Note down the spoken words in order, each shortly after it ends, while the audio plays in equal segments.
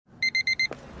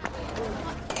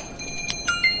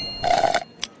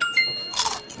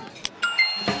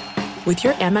With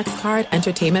your Amex card,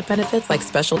 entertainment benefits like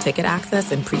special ticket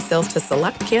access and pre-sales to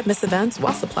select can't-miss events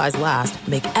while supplies last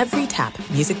make every tap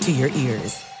music to your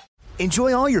ears.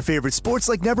 Enjoy all your favorite sports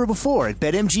like never before at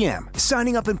BetMGM.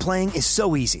 Signing up and playing is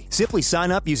so easy. Simply sign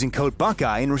up using code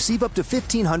Buckeye and receive up to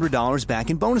 $1,500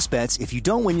 back in bonus bets if you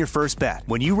don't win your first bet.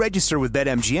 When you register with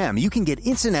BetMGM, you can get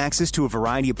instant access to a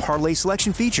variety of parlay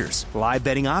selection features, live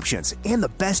betting options, and the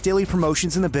best daily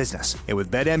promotions in the business. And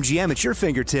with BetMGM at your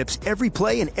fingertips, every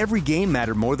play and every game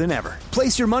matter more than ever.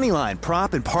 Place your moneyline,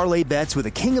 prop, and parlay bets with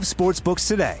the king of sportsbooks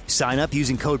today. Sign up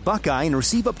using code Buckeye and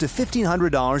receive up to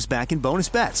 $1,500 back in bonus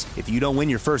bets if you don't win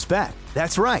your first bet.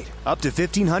 That's right, up to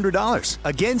 $1,500.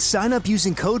 Again, sign up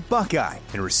using code Buckeye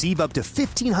and receive up to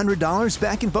 $1,500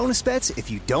 back in bonus bets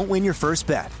if you don't win your first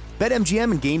bet.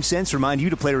 BetMGM and GameSense remind you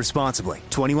to play responsibly.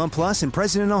 21 plus and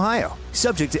present in Ohio.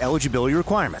 Subject to eligibility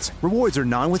requirements. Rewards are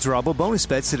non-withdrawable bonus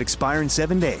bets that expire in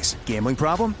 7 days. Gambling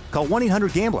problem? Call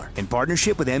 1-800-GAMBLER in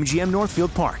partnership with MGM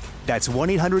Northfield Park. That's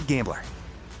 1-800-GAMBLER.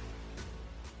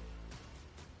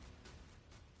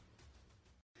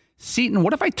 Seton,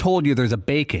 what if I told you there's a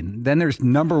bacon, then there's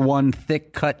number one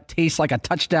thick cut, tastes like a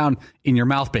touchdown in your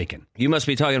mouth bacon? You must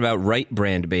be talking about Wright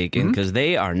brand bacon, because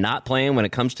they are not playing when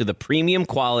it comes to the premium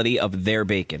quality of their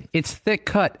bacon. It's thick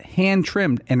cut, hand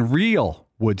trimmed, and real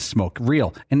wood smoke,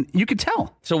 real. And you can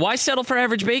tell. So why settle for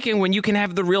average bacon when you can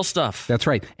have the real stuff? That's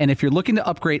right. And if you're looking to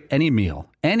upgrade any meal,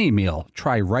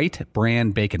 try Wright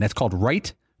brand bacon. That's called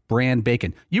Wright brand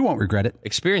bacon. You won't regret it.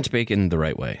 Experience bacon the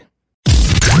right way.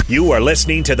 You are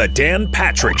listening to the Dan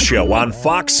Patrick Show on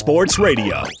Fox Sports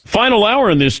Radio. Final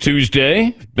hour on this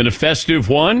Tuesday. Been a festive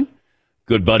one.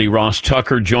 Good buddy Ross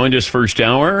Tucker joined us first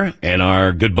hour, and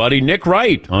our good buddy Nick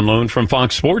Wright on loan from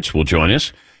Fox Sports will join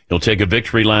us. He'll take a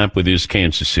victory lap with his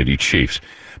Kansas City Chiefs.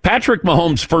 Patrick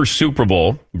Mahomes' first Super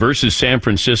Bowl versus San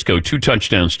Francisco, 2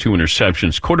 touchdowns, 2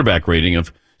 interceptions, quarterback rating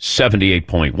of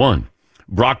 78.1.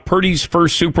 Brock Purdy's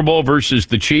first Super Bowl versus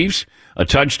the Chiefs, a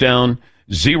touchdown,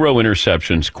 0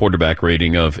 interceptions, quarterback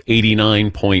rating of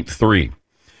 89.3.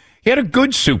 He had a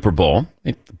good Super Bowl,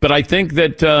 but I think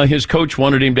that his coach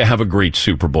wanted him to have a great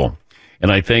Super Bowl.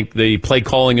 And I think the play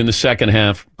calling in the second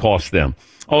half cost them.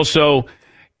 Also,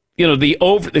 you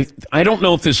know, I don't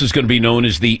know if this is going to be known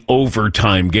as the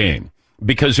overtime game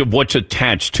because of what's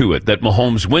attached to it, that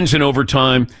Mahomes wins in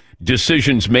overtime,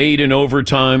 decisions made in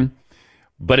overtime.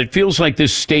 But it feels like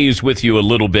this stays with you a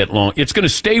little bit long. It's going to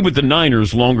stay with the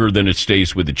Niners longer than it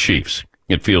stays with the Chiefs,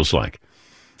 it feels like.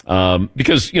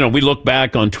 Because, you know, we look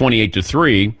back on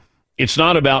 28-3. It's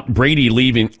not about Brady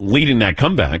leading that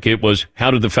comeback. It was,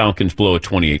 how did the Falcons blow a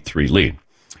 28-3 lead?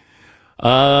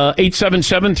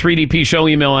 877-3DP Show,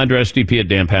 email address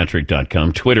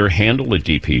dp@danpatrick.com, Twitter handle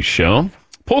 @DP Show.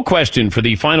 Poll question for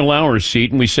the final hour seat,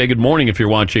 and we say good morning if you're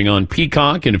watching on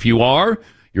Peacock, and if you are,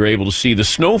 you're able to see the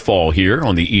snowfall here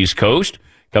on the East Coast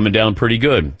coming down pretty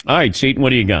good. All right, Seton, what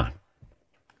do you got?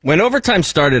 When overtime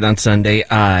started on Sunday,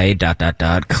 I,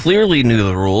 clearly knew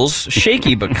the rules,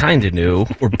 shaky but kind of knew,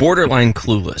 or borderline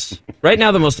clueless. Right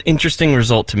now, the most interesting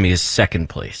result to me is second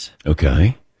place.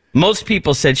 Okay. Most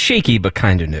people said shaky but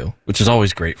kind of knew, which is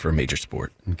always great for a major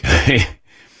sport. Okay.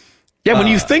 Yeah, when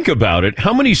you think about it,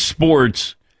 how many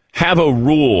sports have a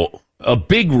rule, a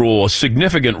big rule, a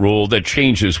significant rule that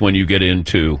changes when you get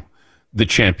into the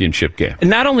championship game? And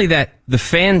not only that, the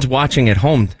fans watching at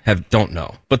home don't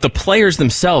know, but the players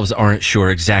themselves aren't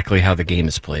sure exactly how the game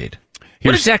is played.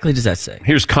 What exactly does that say?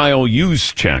 Here's Kyle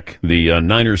Juszczyk, the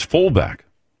Niners fullback.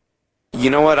 You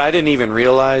know what? I didn't even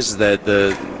realize that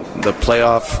the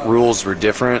playoff rules were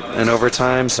different in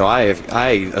overtime, so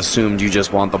I assumed you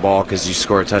just want the ball because you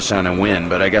score a touchdown and win,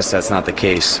 but I guess that's not the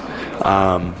case.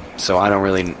 So I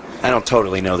don't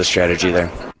totally know the strategy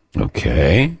there.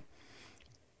 Okay.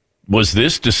 Was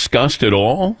this discussed at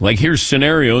all? Like, here's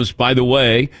scenarios, by the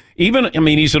way.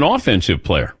 He's an offensive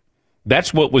player.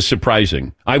 That's what was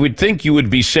surprising. I would think you would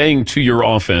be saying to your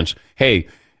offense, hey,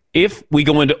 if we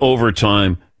go into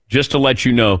overtime, just to let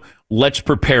you know, let's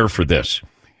prepare for this.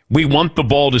 We want the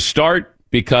ball to start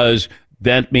because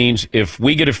that means if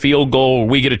we get a field goal or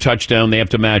we get a touchdown, they have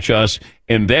to match us,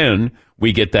 and then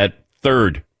we get that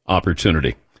third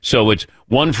opportunity. So it's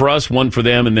one for us, one for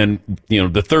them, and then,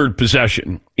 the third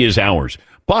possession is ours.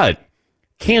 But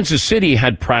Kansas City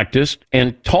had practiced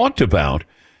and talked about,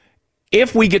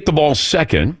 if we get the ball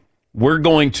second, we're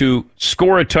going to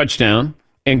score a touchdown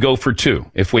and go for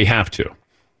 2 if we have to.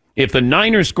 If the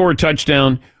Niners score a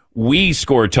touchdown, we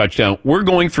score a touchdown, we're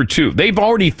going for 2. They've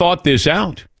already thought this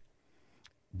out.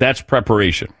 That's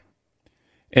preparation.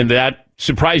 And that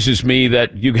surprises me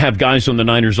that you have guys on the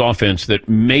Niners offense that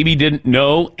maybe didn't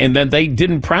know and then they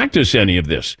didn't practice any of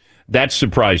this. That's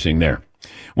surprising there.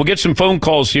 We'll get some phone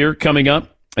calls here coming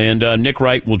up, and Nick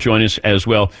Wright will join us as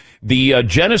well. The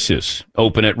Genesis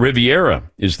Open at Riviera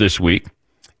is this week.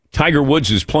 Tiger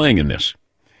Woods is playing in this.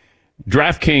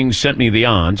 DraftKings sent me the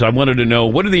odds. I wanted to know,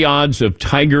 what are the odds of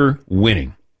Tiger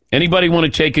winning? Anybody want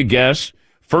to take a guess?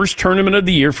 First tournament of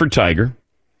the year for Tiger.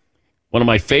 One of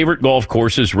my favorite golf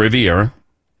courses, Riviera.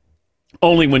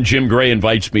 Only when Jim Gray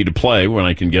invites me to play when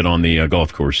I can get on the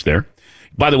golf course there.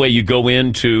 By the way, you go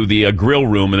into the grill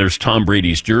room and there's Tom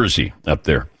Brady's jersey up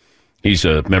there. He's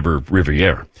a member of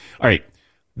Riviera. All right.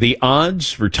 The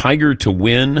odds for Tiger to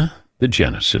win the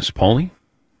Genesis, Paulie?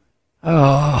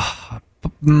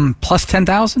 Plus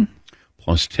 10,000?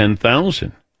 Plus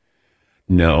 10,000.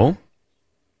 No.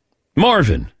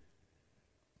 Marvin?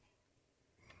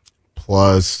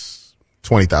 Plus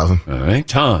 20,000. All right.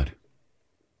 Todd?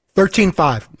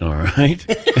 13.5. All right.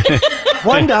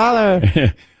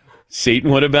 $1.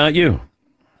 Seton, what about you?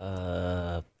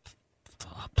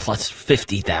 Plus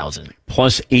 50,000.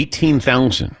 Plus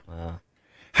 18,000.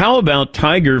 How about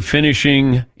Tiger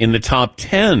finishing in the top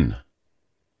 10?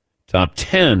 Top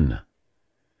 10.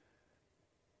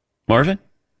 Marvin?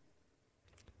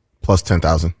 Plus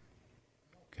 10,000.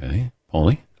 Okay.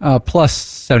 Paulie? Plus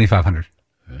 7,500.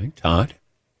 All right. Todd?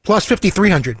 Plus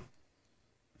 5,300.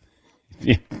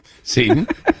 Seton?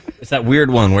 It's that weird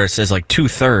one where it says like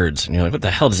 2/3, and you're like, what the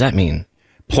hell does that mean?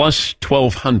 Plus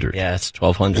 1,200. Yeah, it's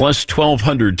 1,200. Plus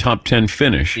 1,200 top 10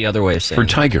 finish. The other way of saying for it.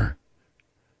 Tiger.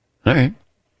 All right.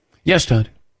 Yes, Todd.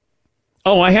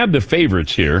 Oh, I have the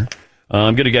favorites here.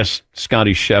 I'm going to guess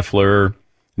Scotty Scheffler,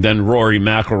 then Rory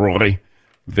McIlroy,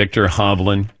 Victor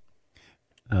Hovland,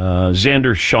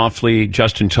 Xander Schauffele,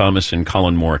 Justin Thomas, and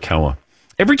Colin Morikawa.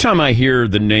 Every time I hear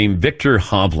the name Victor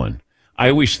Hovland, I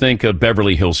always think of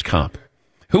Beverly Hills Cop.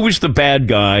 Who was the bad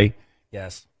guy?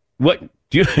 Yes. What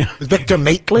do you? Victor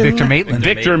Maitland? Victor Maitland.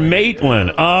 Victor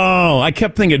Maitland. Oh, I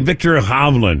kept thinking Victor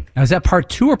Hovland. Now, is that part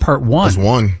 2 or part 1? That's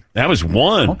 1. That was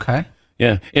 1. Okay.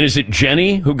 Yeah, and is it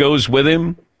Jenny who goes with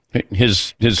him?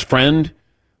 His friend?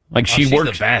 Like she she's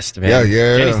works. the best, man.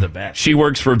 Yeah. Jenny's the best. She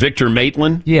works for Victor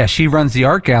Maitland. Yeah, she runs the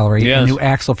art gallery Yes. and knew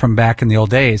Axel from back in the old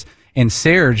days. And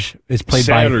Serge is played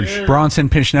Serge. by Bronson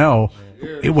Pinchot.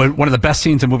 It was one of the best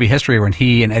scenes in movie history when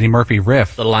he and Eddie Murphy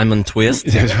riff. The Lyman twist.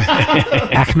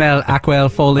 Akmel, Aquel,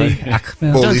 Foley.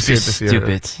 Akmel. Foley. Don't be Police here this year.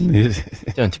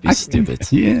 stupid. Don't be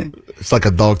stupid. Yeah, It's like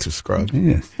a dog to scrub.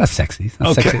 yeah. That's sexy.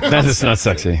 That's Okay, sexy. that is not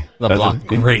sexy. The block.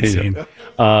 Great scene.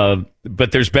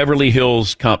 But there's Beverly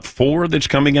Hills Cop 4 that's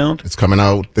coming out. It's coming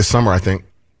out this summer, I think.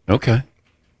 Okay.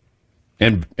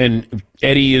 And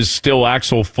Eddie is still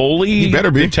Axel Foley. He better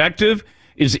be. Detective.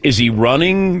 Is he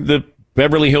running the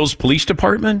Beverly Hills Police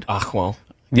Department? Ah, well.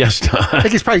 Yes. I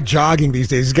think he's probably jogging these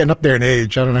days. He's getting up there in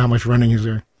age. I don't know how much running he's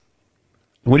doing.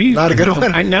 What do you? Not a good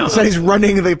one. I know. So he's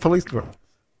running the police department.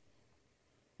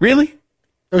 Really?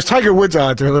 Those Tiger Woods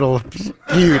odds are a little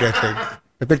skewed, I think.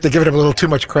 I think they're giving him a little too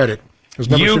much credit. Those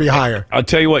numbers should be higher. I'll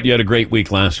tell you what. You had a great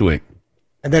week last week.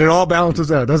 And then it all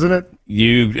balances out, doesn't it?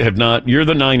 You have not. You're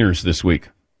the Niners this week.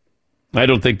 I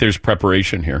don't think there's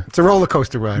preparation here. It's a roller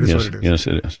coaster ride, is what it is. Yes,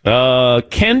 it is.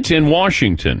 Kent in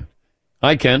Washington.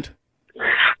 Hi, Kent.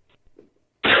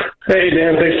 Hey,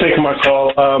 Dan. Thanks for taking my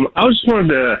call. I just wanted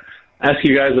to ask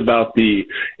you guys about the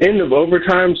end of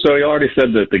overtime. So you already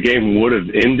said that the game would have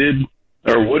ended,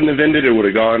 or wouldn't have ended. It would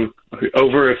have gone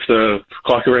over if the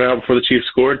clock ran out before the Chiefs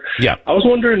scored. Yeah. I was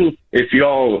wondering if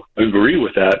y'all agree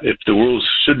with that, if the rules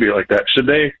should be like that. Should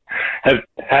they have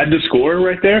had to score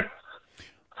right there?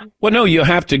 Well, no, you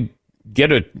have to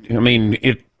get a. I mean,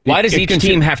 Why does each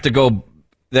team have to go?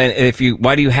 Then,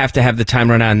 why do you have to have the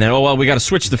time run out? And then, we got to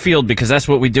switch the field because that's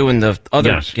what we do in the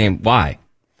other game. Why?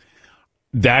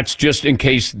 That's just in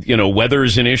case weather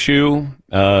is an issue.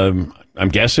 I'm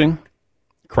guessing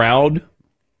crowd.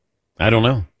 I don't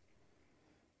know.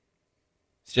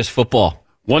 It's just football.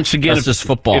 Once again, That's just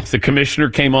football. If the commissioner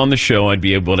came on the show, I'd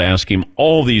be able to ask him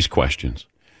all these questions.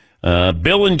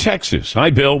 Bill in Texas.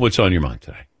 Hi, Bill. What's on your mind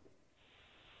today?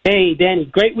 Hey, Danny,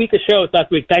 great week of shows last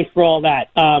week. Thanks for all that.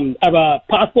 I have a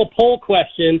possible poll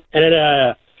question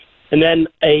and then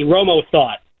a Romo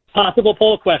thought. Possible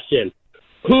poll question.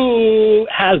 Who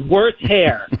has worse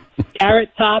hair?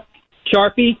 Carrot Top,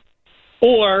 Sharpie,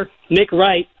 or Nick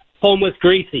Wright, Homeless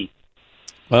Greasy?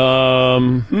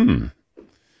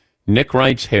 Nick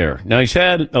Wright's hair. Now, he's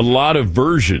had a lot of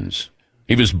versions.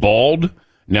 He was bald.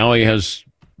 Now he has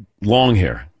long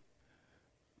hair.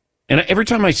 And every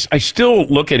time I still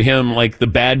look at him like the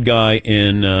bad guy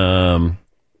in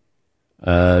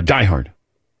Die Hard.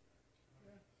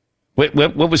 What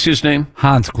was his name?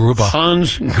 Hans Gruber.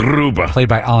 Hans Gruber. Played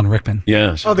by Alan Rickman.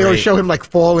 Yes. Oh, they always show him like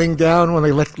falling down when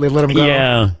they let him go.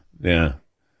 Yeah.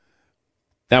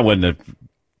 That wasn't a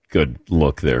good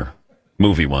look there,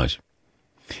 movie-wise.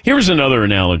 Here's another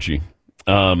analogy.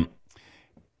 When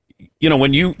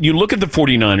you look at the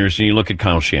 49ers and you look at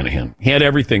Kyle Shanahan, he had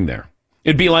everything there.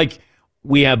 It'd be like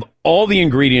we have all the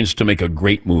ingredients to make a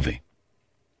great movie.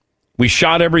 We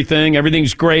shot everything.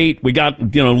 Everything's great. We got,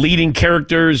 leading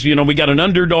characters. We got an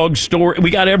underdog story. We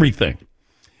got everything.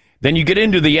 Then you get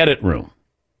into the edit room.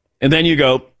 And then you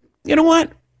go, you know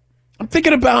what? I'm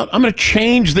going to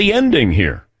change the ending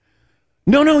here.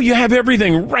 No, you have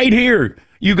everything right here.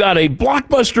 You got a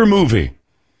blockbuster movie.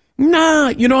 Nah,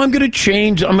 I'm going to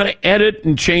change. I'm going to edit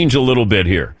and change a little bit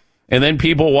here. And then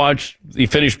people watch the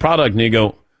finished product and they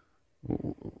go,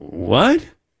 what?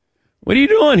 What are you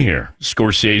doing here,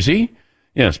 Scorsese?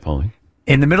 Yes, Paulie.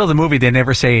 In the middle of the movie, they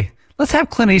never say, let's have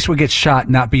Clint Eastwood get shot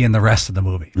and not be in the rest of the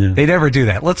movie. Yeah. They never do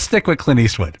that. Let's stick with Clint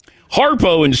Eastwood.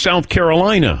 Harpo in South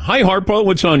Carolina. Hi, Harpo.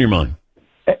 What's on your mind?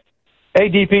 Hey,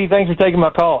 DP, thanks for taking my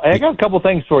call. Hey, I got a couple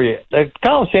things for you.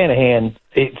 Kyle Shanahan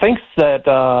thinks that,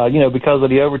 because of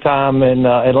the overtime in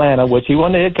Atlanta, which he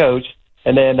won the head coach,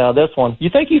 and then this one, you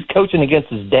think he's coaching against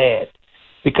his dad?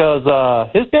 Because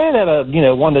his dad had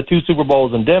won the 2 Super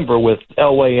Bowls in Denver with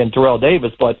Elway and Terrell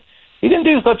Davis, but he didn't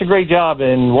do such a great job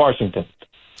in Washington.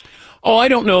 Oh, I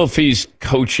don't know if he's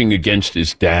coaching against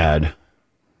his dad.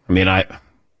 I mean, I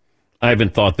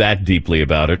haven't thought that deeply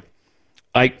about it.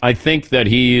 I think that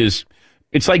he is.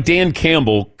 It's like Dan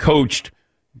Campbell coached,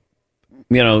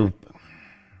 he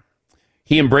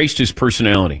embraced his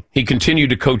personality. He continued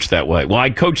to coach that way. Well, I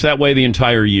coached that way the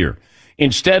entire year.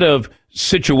 Instead of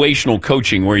situational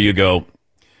coaching where you go,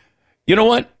 you know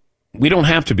what? We don't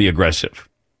have to be aggressive.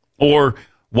 Or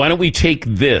why don't we take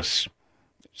this?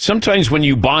 Sometimes when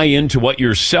you buy into what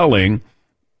you're selling,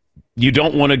 you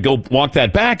don't want to go walk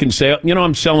that back and say,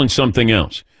 I'm selling something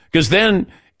else. Because then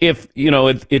if,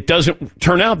 it doesn't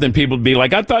turn out, then people would be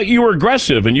like, I thought you were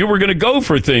aggressive and you were going to go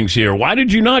for things here. Why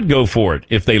did you not go for it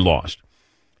if they lost?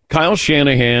 Kyle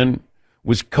Shanahan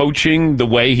was coaching the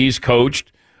way he's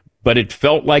coached, but it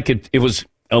felt like it was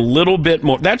a little bit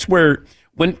more. That's where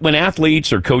when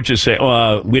athletes or coaches say,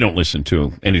 we don't listen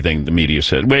to anything the media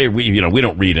said. We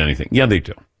don't read anything. Yeah, they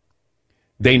do.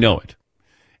 They know it.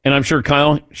 And I'm sure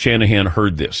Kyle Shanahan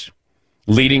heard this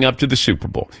leading up to the Super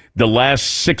Bowl, the last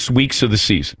 6 weeks of the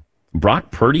season. Brock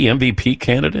Purdy, MVP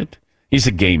candidate? He's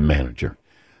a game manager.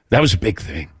 That was a big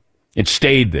thing. It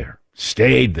stayed there.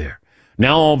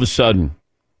 Now all of a sudden,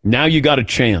 now you got a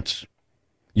chance.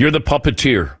 You're the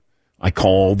puppeteer. I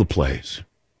call the plays.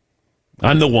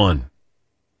 I'm the one.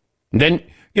 And then,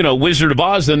 Wizard of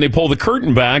Oz, then they pull the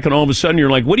curtain back, and all of a sudden you're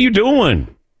like, what are you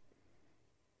doing?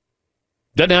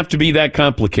 Doesn't have to be that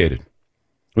complicated.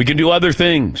 We can do other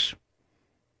things.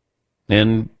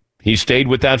 And he stayed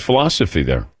with that philosophy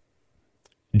there.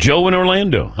 Joe in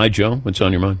Orlando. Hi, Joe. What's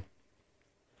on your mind?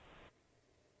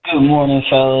 Good morning,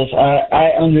 fellas. I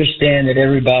understand that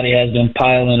everybody has been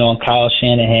piling on Kyle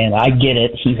Shanahan. I get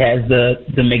it. He has the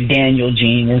McDaniel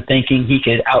gene and thinking he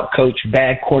could outcoach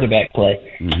bad quarterback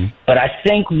play. Mm-hmm. But I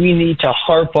think we need to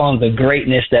harp on the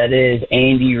greatness that is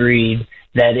Andy Reid,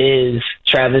 that is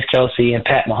Travis Kelce and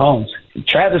Pat Mahomes.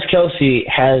 Travis Kelce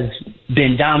has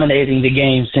been dominating the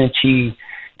game since he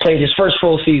played his first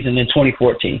full season in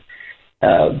 2014.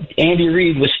 Andy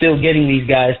Reid was still getting these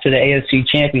guys to the AFC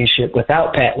Championship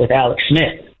without Pat, with Alex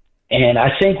Smith. And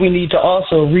I think we need to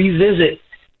also revisit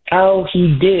how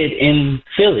he did in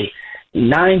Philly.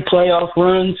 9 playoff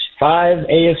runs, 5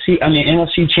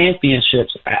 NFC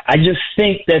championships. I just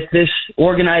think that this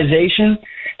organization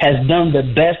has done the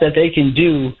best that they can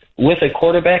do with a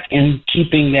quarterback and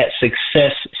keeping that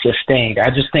success sustained. I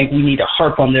just think we need to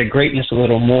harp on their greatness a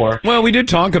little more. Well, we did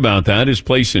talk about that, his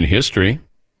place in history.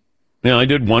 Yeah, I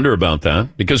did wonder about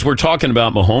that because we're talking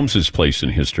about Mahomes' place in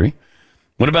history.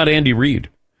 What about Andy Reid?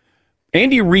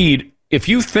 Andy Reid, if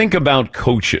you think about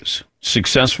coaches,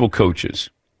 successful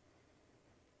coaches,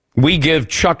 we give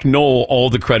Chuck Noll all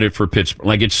the credit for Pittsburgh.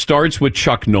 Like it starts with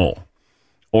Chuck Noll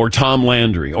or Tom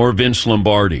Landry or Vince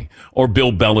Lombardi or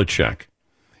Bill Belichick.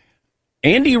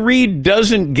 Andy Reid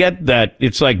doesn't get that.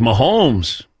 It's like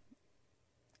Mahomes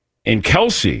and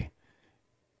Kelce,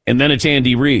 and then it's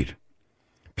Andy Reid.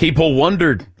 People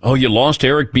wondered, you lost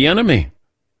Eric Bieniemy.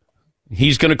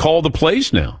 He's going to call the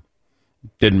plays now.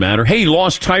 Didn't matter. Hey, you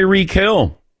lost Tyreek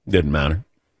Hill. Didn't matter.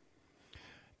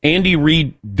 Andy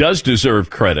Reid does deserve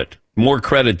credit, more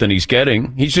credit than he's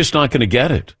getting. He's just not going to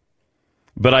get it.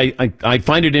 But I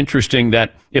find it interesting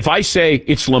that if I say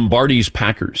it's Lombardi's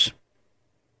Packers,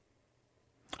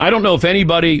 I don't know if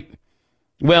anybody,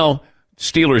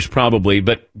 Steelers probably,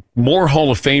 but more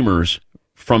Hall of Famers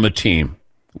from a team,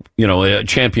 a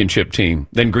championship team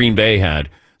than Green Bay had.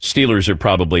 Steelers are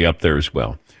probably up there as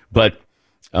well. But,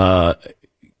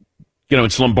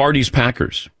 it's Lombardi's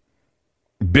Packers.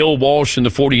 Bill Walsh and the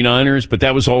 49ers, but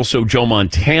that was also Joe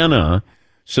Montana,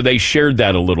 so they shared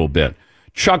that a little bit.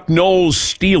 Chuck Noll's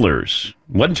Steelers.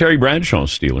 Wasn't Terry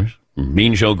Bradshaw's Steelers.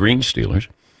 Mean Joe Green's Steelers.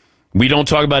 We don't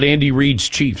talk about Andy Reid's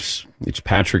Chiefs. It's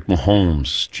Patrick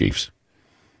Mahomes' Chiefs.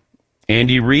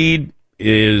 Andy Reid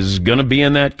is going to be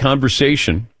in that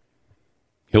conversation.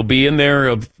 He'll be in there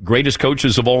of greatest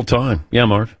coaches of all time. Yeah,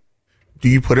 Marv. Do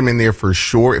you put him in there for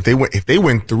sure? If they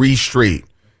win 3 straight,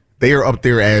 they are up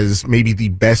there as maybe the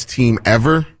best team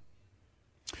ever.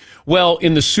 Well,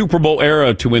 in the Super Bowl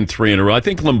era to win 3 in a row, I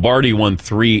think Lombardi won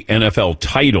 3 NFL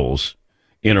titles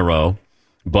in a row.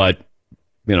 But,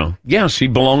 yes, he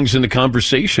belongs in the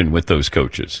conversation with those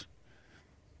coaches.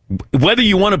 Whether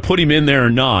you want to put him in there or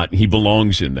not, he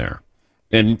belongs in there.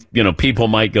 And, people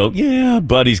might go, yeah,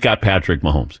 but he's got Patrick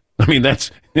Mahomes. I mean,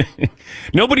 that's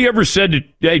nobody ever said,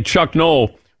 hey, Chuck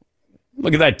Noll,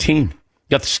 look at that team. You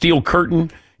got the steel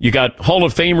curtain. You got Hall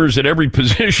of Famers at every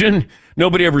position.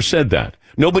 Nobody ever said that.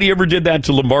 Nobody ever did that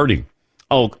to Lombardi.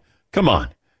 Oh, come on.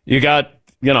 You got,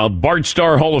 Bart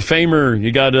Starr, Hall of Famer.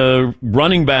 You got a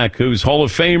running back who's Hall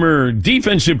of Famer.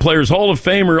 Defensive players, Hall of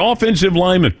Famer. Offensive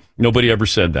lineman. Nobody ever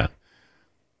said that.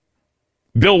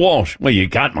 Bill Walsh. Well, you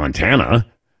got Montana.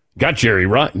 Got Jerry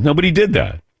Wright. Nobody did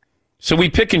that. So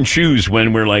we pick and choose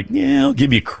when we're like, yeah, I'll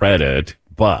give you credit.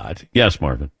 But, yes,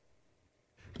 Marvin.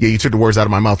 Yeah, you took the words out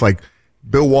of my mouth. Like,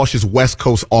 Bill Walsh's West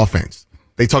Coast offense.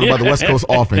 They talk about the West Coast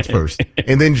offense first.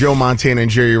 And then Joe Montana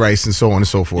and Jerry Rice and so on and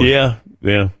so forth. Yeah.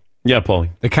 Yeah, Paulie.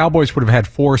 The Cowboys would have had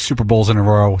 4 Super Bowls in a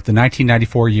row. The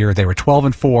 1994 year, they were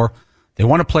 12-4. They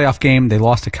won a playoff game. They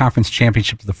lost a conference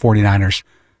championship to the 49ers,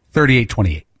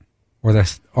 38-28. Or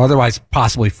otherwise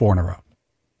possibly 4 in a row.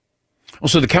 Oh,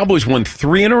 so the Cowboys won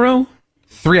 3 in a row?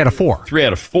 3 out of 4. 3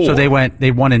 out of 4. So they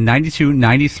won in 92,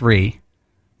 93,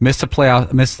 missed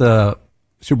the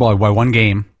Super Bowl by 1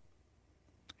 game,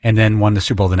 and then won the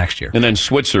Super Bowl the next year. And then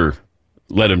Switzer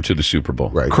led him to the Super Bowl.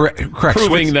 Right. Correct.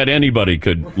 Proving that anybody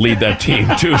could lead that team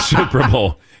to a Super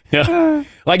Bowl. Yeah.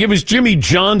 Like it was Jimmy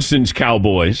Johnson's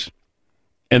Cowboys.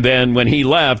 And then when he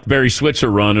left, Barry Switzer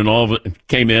run and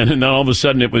came in, and then all of a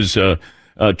sudden it was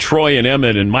Troy and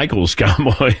Emmett and Michael's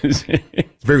Cowboys.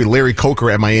 It's very Larry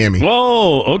Coker at Miami.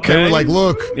 Whoa, okay. They were like,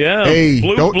 look, hey,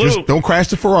 don't crash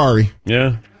the Ferrari.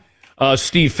 Yeah.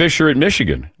 Steve Fisher at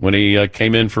Michigan when he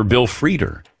came in for Bill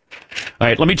Frieder. All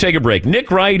right, let me take a break. Nick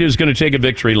Wright is going to take a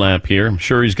victory lap here. I'm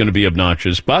sure he's going to be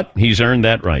obnoxious, but he's earned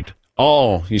that right.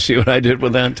 Oh, you see what I did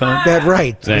with that, Tom? That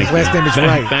right. His last name is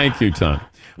Wright. Thank you, Tom.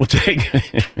 We'll take.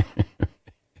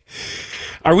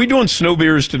 Are we doing snow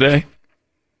beers today?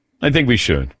 I think we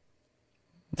should.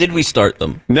 Did we start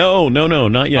them? No,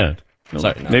 not yet. No,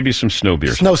 sorry, no. Maybe some snow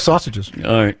beers. Snow sausages.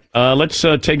 All right. Let's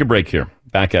take a break here.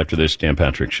 Back after this Dan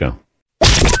Patrick Show.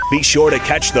 Be sure to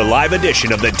catch the live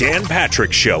edition of the Dan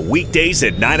Patrick Show weekdays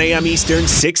at 9 a.m. Eastern,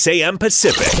 6 a.m.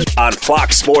 Pacific on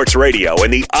Fox Sports Radio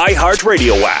and the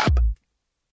iHeartRadio app.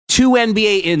 2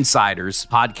 NBA insiders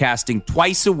podcasting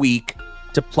twice a week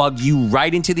to plug you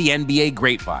right into the NBA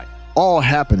grapevine. All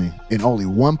happening in only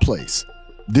one place.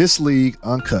 This League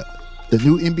Uncut, the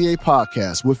new NBA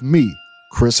podcast with me,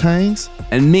 Chris Haynes,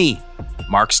 and me,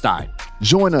 Mark Stein.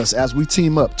 Join us as we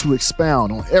team up to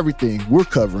expound on everything we're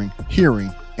covering,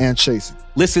 hearing, and chasing.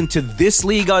 Listen to This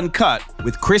League Uncut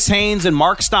with Chris Haynes and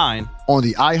Mark Stein on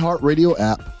the iHeartRadio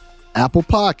app, Apple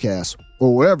Podcasts,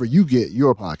 or wherever you get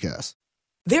your podcasts.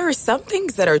 There are some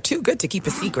things that are too good to keep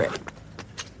a secret.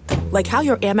 Like how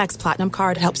your Amex Platinum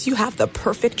card helps you have the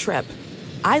perfect trip.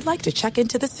 I'd like to check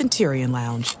into the Centurion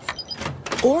Lounge.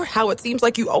 Or how it seems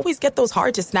like you always get those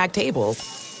hard-to-snag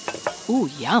tables. Ooh,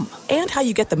 yum. And how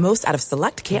you get the most out of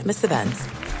select can't-miss events.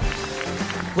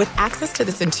 With access to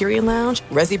the Centurion Lounge,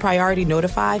 Resi Priority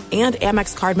Notified, and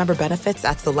Amex card member benefits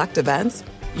at select events,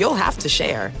 you'll have to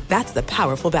share. That's the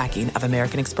powerful backing of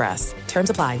American Express. Terms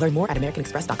apply. Learn more at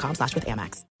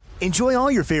americanexpress.com/withAmex. Enjoy all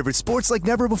your favorite sports like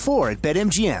never before at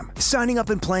BetMGM. Signing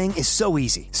up and playing is so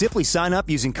easy. Simply sign up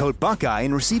using code Buckeye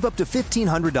and receive up to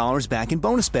 $1,500 back in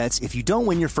bonus bets if you don't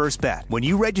win your first bet. When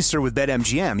you register with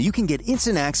BetMGM, you can get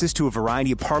instant access to a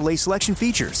variety of parlay selection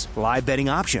features, live betting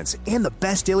options, and the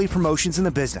best daily promotions in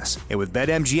the business. And with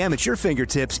BetMGM at your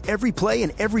fingertips, every play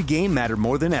and every game matter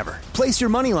more than ever. Place your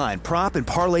moneyline, prop, and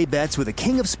parlay bets with the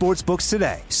king of sportsbooks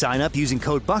today. Sign up using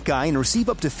code Buckeye and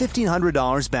receive up to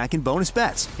 $1,500 back in bonus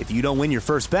bets if you don't win your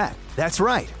first bet. That's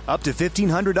right, up to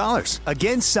 $1,500.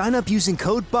 Again, sign up using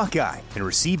code Buckeye and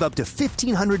receive up to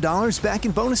 $1,500 back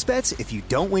in bonus bets if you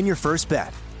don't win your first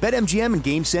bet. BetMGM and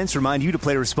GameSense remind you to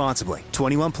play responsibly.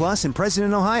 21 plus and present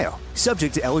in Ohio.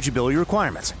 Subject to eligibility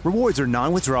requirements. Rewards are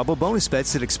non-withdrawable bonus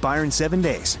bets that expire in 7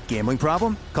 days. Gambling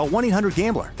problem? Call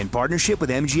 1-800-GAMBLER in partnership with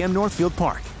MGM Northfield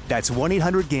Park. That's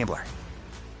 1-800-GAMBLER.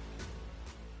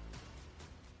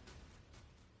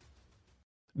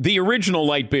 The original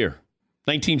light beer,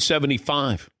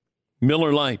 1975.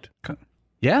 Miller Lite.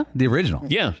 Yeah, the original.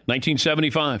 Yeah,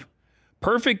 1975.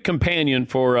 Perfect companion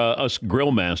for us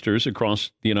grill masters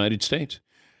across the United States.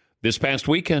 This past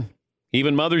weekend,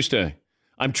 even Mother's Day,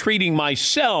 I'm treating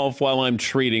myself while I'm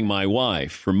treating my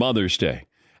wife for Mother's Day.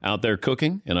 Out there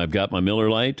cooking, and I've got my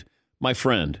Miller Lite, my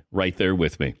friend, right there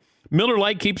with me. Miller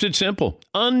Lite keeps it simple.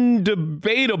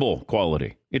 Undebatable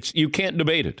quality. You can't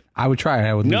debate it. I would try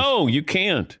it. No, you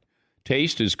can't.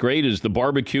 Taste as great as the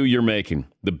barbecue you're making.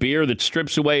 The beer that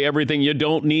strips away everything you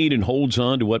don't need and holds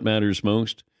on to what matters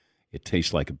most. It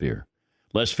tastes like a beer.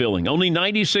 Less filling, only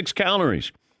 96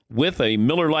 calories. With a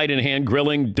Miller Lite in hand,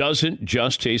 grilling doesn't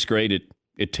just taste great.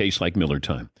 It tastes like Miller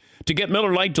time. To get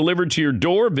Miller Lite delivered to your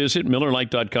door, visit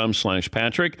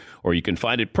MillerLite.com/Patrick, or you can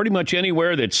find it pretty much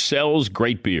anywhere that sells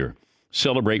great beer.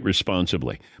 Celebrate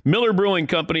responsibly. Miller Brewing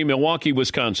Company, Milwaukee,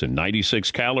 Wisconsin.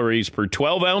 96 calories per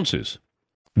 12 ounces.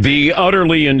 The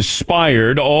utterly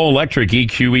inspired all-electric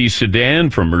EQE sedan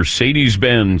from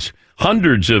Mercedes-Benz.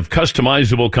 Hundreds of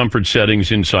customizable comfort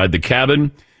settings inside the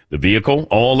cabin. The vehicle,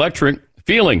 all electric,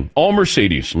 feeling all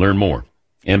Mercedes. Learn more.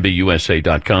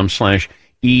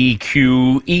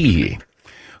 MBUSA.com/EQE.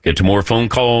 Get to more phone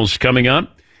calls coming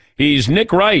up. He's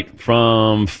Nick Wright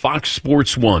from Fox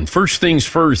Sports 1. First things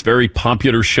first, very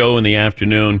popular show in the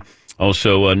afternoon.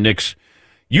 Also, Nick's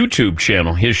YouTube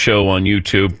channel, his show on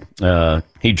YouTube.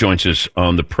 He joins us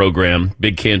on the program.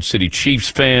 Big Kansas City Chiefs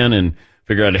fan, and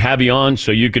figure out to have you on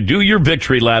so you could do your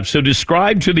victory lap. So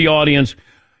describe to the audience,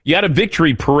 you had a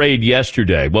victory parade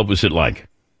yesterday. What was it like?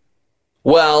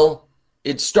 Well,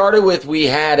 it started with we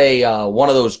had a one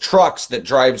of those trucks that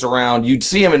drives around. You'd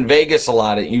see them in Vegas a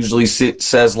lot. It usually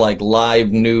says like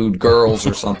live nude girls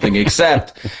or something,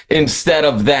 except instead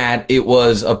of that, it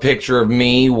was a picture of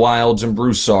me, Wilds, and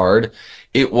Broussard.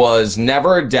 It was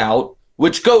Never a Doubt,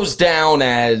 which goes down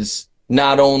as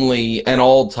not only an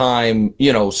all-time,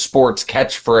 sports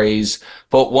catchphrase,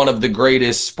 but one of the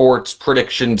greatest sports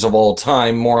predictions of all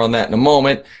time. More on that in a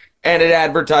moment. And it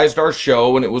advertised our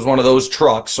show, and it was one of those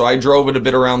trucks. So I drove it a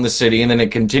bit around the city, and then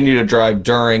it continued to drive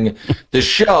during the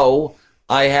show.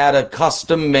 I had a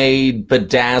custom-made,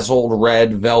 bedazzled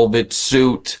red velvet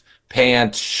suit,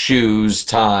 pants, shoes,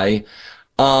 tie.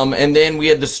 And then we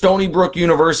had the Stony Brook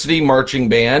University marching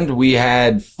band. We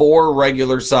had 4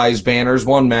 regular-sized banners,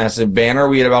 1 massive banner.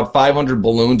 We had about 500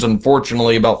 balloons.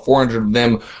 Unfortunately, about 400 of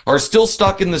them are still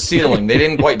stuck in the ceiling. They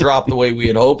didn't quite drop the way we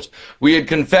had hoped. We had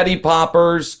confetti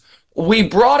poppers. We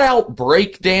brought out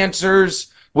break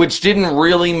dancers, which didn't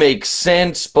really make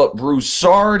sense, but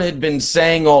Broussard had been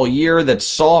saying all year that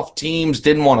soft teams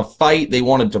didn't want to fight. They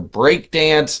wanted to break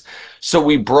dance. So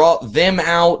we brought them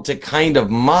out to kind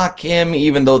of mock him,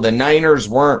 even though the Niners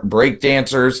weren't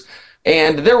breakdancers.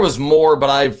 And there was more, but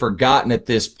I've forgotten at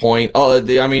this point.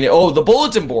 The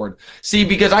bulletin board. See,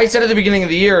 because I said at the beginning of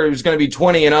the year it was going to be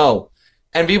 20-0,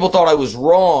 and people thought I was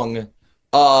wrong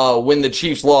when the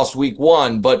Chiefs lost week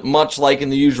 1. But much like in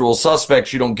The Usual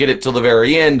Suspects, you don't get it till the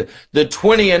very end. The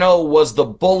 20-0 was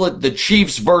the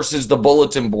Chiefs versus the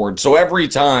bulletin board. So every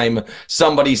time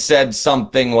somebody said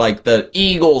something like the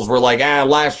Eagles were like,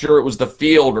 last year it was the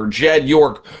field, or Jed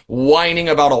York whining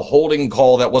about a holding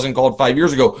call that wasn't called 5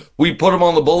 years ago, we put them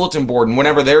on the bulletin board. And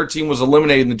whenever their team was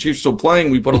eliminated and the Chiefs still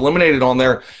playing, we put eliminated on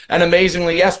there. And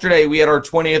amazingly, yesterday we had our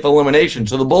 20th elimination.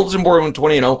 So the bulletin board went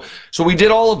 20-0. So we did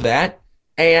all of that.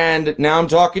 And now I'm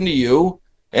talking to you,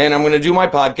 and I'm going to do my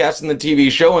podcast and the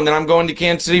TV show, and then I'm going to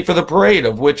Kansas City for the parade,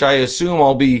 of which I assume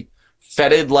I'll be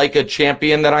feted like a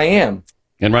champion that I am.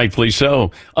 And rightfully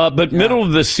so. But middle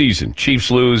of the season, Chiefs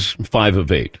lose 5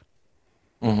 of 8.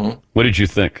 Mm-hmm. What did you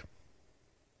think?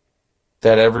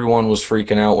 That everyone was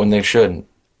freaking out when they shouldn't.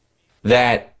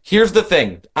 Here's the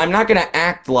thing. I'm not going to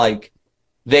act like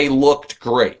they looked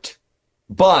great,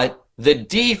 but the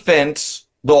defense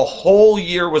the whole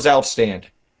year was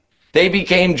outstanding. They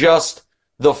became just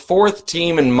the 4th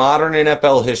team in modern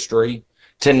NFL history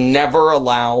to never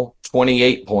allow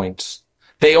 28 points.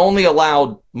 They only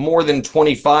allowed more than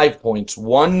 25 points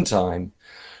one time.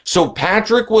 So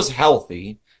Patrick was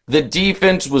healthy. The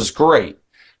defense was great.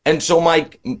 And so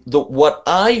what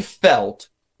I felt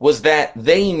was that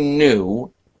they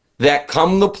knew that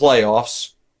come the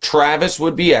playoffs, Travis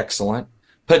would be excellent.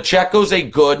 Pacheco's a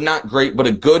good, not great, but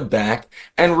a good back.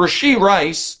 And Rashee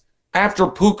Rice, after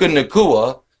Puka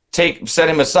Nacua, set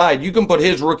him aside. You can put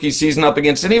his rookie season up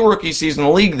against any rookie season in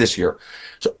the league this year.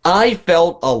 So I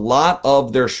felt a lot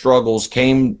of their struggles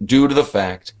came due to the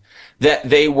fact that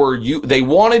they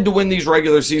wanted to win these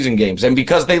regular season games. And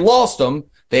because they lost them,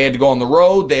 they had to go on the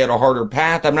road. They had a harder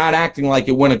path. I'm not acting like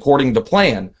it went according to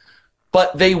plan,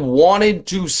 but they wanted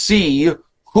to see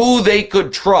who they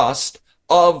could trust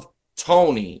of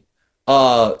Tony,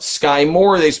 Sky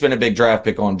Moore, they spent a big draft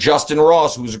pick on. Justin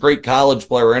Ross, who was a great college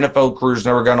player, NFL career's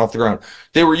never gotten off the ground.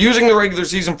 They were using the regular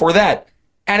season for that.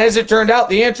 And as it turned out,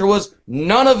 the answer was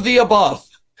none of the above.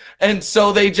 And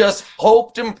so they just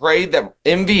hoped and prayed that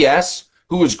MVS,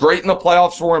 who was great in the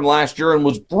playoffs for him last year and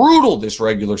was brutal this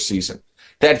regular season,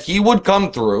 that he would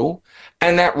come through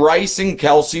and that Rice and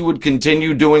Kelsey would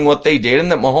continue doing what they did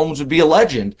and that Mahomes would be a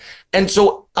legend. And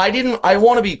so I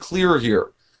want to be clear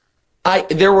here.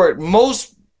 There were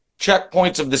most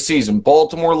checkpoints of the season.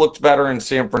 Baltimore looked better and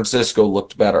San Francisco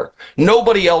looked better.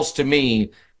 Nobody else to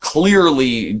me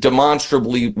clearly,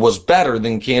 demonstrably was better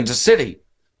than Kansas City.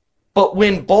 But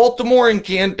when Baltimore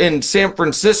and San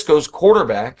Francisco's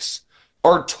quarterbacks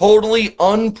are totally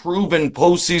unproven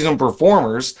postseason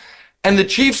performers, and the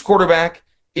Chiefs quarterback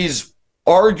is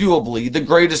arguably the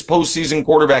greatest postseason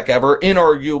quarterback ever,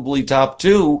 inarguably top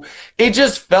two, it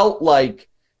just felt like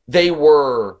they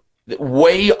were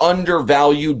way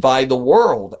undervalued by the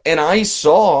world. And I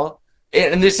saw,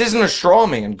 and this isn't a straw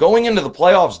man, going into the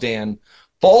playoffs, Dan,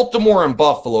 Baltimore and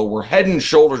Buffalo were head and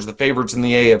shoulders the favorites in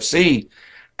the AFC.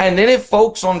 And then if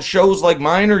folks on shows like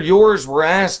mine or yours were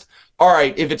asked, all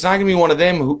right, if it's not going to be one of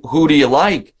them, who do you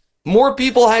like? More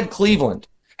people had Cleveland.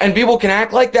 And people can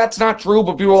act like that's not true,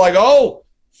 but people are like, oh,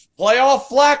 playoff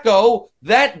Flacco,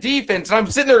 that defense. And I'm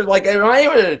sitting there like, am I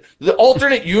in the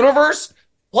alternate universe?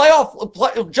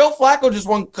 Joe Flacco just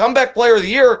won comeback player of the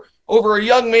year over a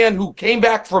young man who came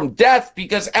back from death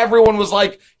because everyone was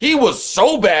like, he was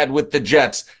so bad with the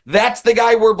Jets. That's the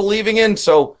guy we're believing in.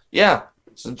 So, yeah,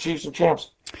 it's the Chiefs are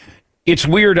champs. It's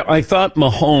weird. I thought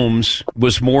Mahomes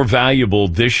was more valuable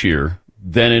this year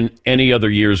than in any other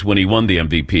years when he won the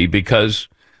MVP because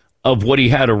of what he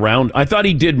had around. I thought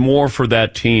he did more for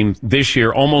that team this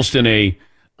year, almost in a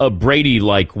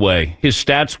Brady-like way. His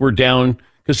stats were down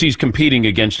because he's competing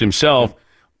against himself,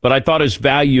 but I thought his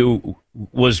value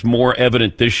was more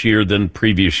evident this year than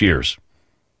previous years.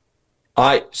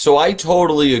 So I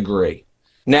totally agree.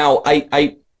 Now,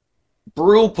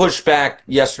 Brew pushed back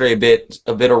yesterday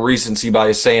a bit of recency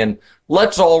bias, saying,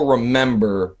 let's all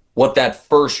remember what that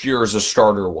first year as a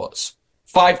starter was.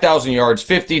 5,000 yards,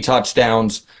 50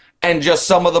 touchdowns, and just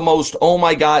some of the most, oh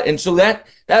my God. And so that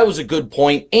was a good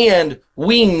point. And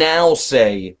we now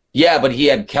say, yeah, but he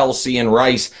had Kelsey and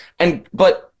Rice.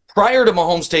 But prior to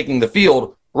Mahomes taking the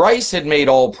field, Rice had made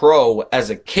All-Pro as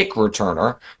a kick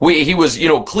returner. He was,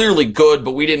 clearly good,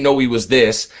 but we didn't know he was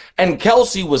this. And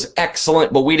Kelsey was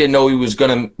excellent, but we didn't know he was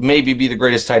going to maybe be the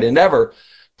greatest tight end ever.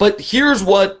 But here's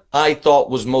what I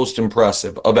thought was most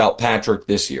impressive about Patrick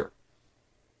this year.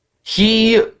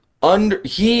 He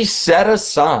set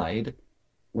aside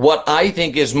what I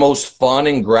think is most fun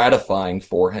and gratifying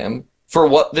for him for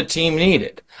what the team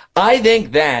needed. I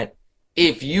think that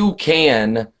if you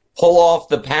can pull off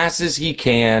the passes he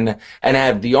can and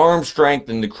have the arm strength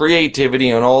and the creativity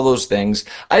and all those things,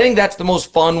 I think that's the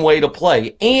most fun way to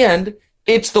play. And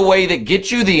it's the way that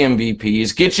gets you the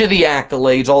MVPs, gets you the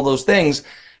accolades, all those things.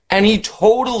 And he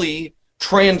totally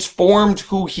transformed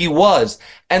who he was.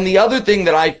 And the other thing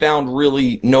that I found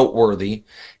really noteworthy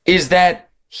is that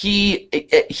he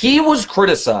was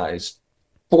criticized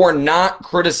for not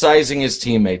criticizing his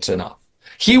teammates enough.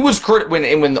 He was when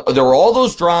there were all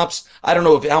those drops. I don't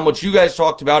know how much you guys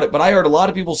talked about it, but I heard a lot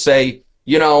of people say,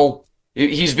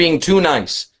 he's being too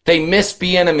nice. They miss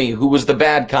Bieniemy, who was the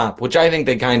bad cop, which I think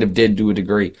they kind of did to a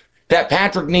degree. That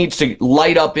Patrick needs to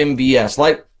light up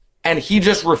MVS, and he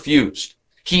just refused.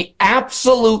 He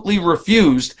absolutely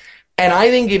refused, and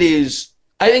I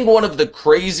think one of the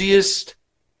craziest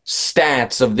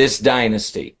stats of this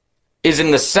dynasty is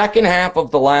in the second half of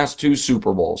the last two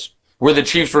Super Bowls, where the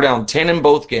Chiefs were down 10 in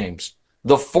both games.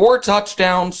 The 4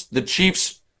 touchdowns, the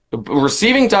Chiefs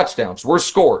receiving touchdowns, were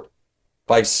scored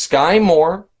by Sky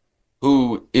Moore,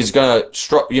 who is going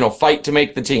to fight to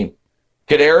make the team.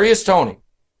 Kadarius Toney,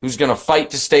 who's going to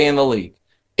fight to stay in the league.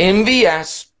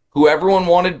 MVS, who everyone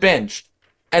wanted benched,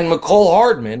 and McCole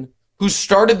Hardman, who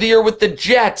started the year with the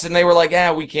Jets, and they were like,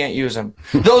 we can't use him.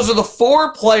 Those are the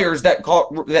 4 players that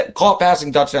caught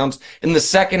passing touchdowns in the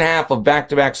second half of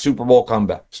back-to-back Super Bowl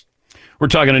comebacks. We're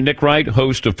talking to Nick Wright,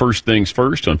 host of First Things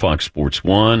First on Fox Sports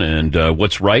 1 and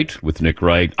What's Right with Nick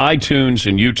Wright, iTunes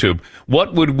and YouTube.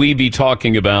 What would we be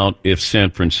talking about if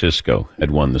San Francisco had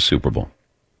won the Super Bowl?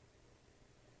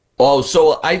 Oh,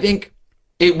 so I think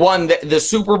it won the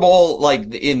Super Bowl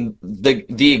like in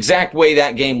the exact way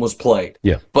that game was played.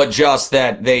 Yeah. But just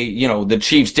that the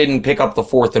Chiefs didn't pick up the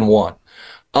 4th and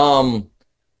 1.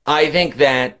 I think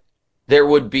that there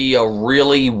would be a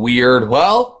really weird,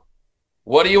 well,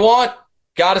 what do you want?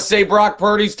 Got to say Brock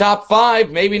Purdy's top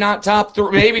 5, maybe not top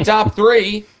 3, maybe top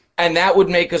 3. And that would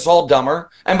make us all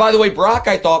dumber. And by the way, Brock,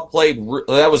 I thought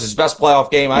that was his best playoff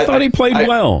game. I thought he played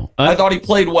well. I thought he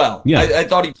played well. Yeah. I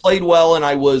thought he played well,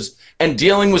 and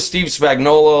dealing with Steve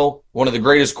Spagnuolo, one of the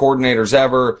greatest coordinators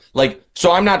ever.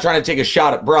 So I'm not trying to take a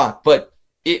shot at Brock, but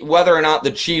whether or not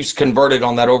the Chiefs converted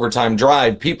on that overtime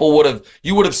drive, you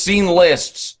would have seen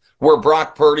lists where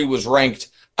Brock Purdy was ranked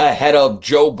ahead of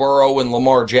Joe Burrow and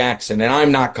Lamar Jackson, and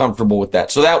I'm not comfortable with that.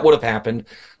 So that would have happened.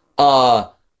 I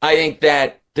think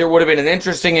that there would have been an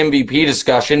interesting MVP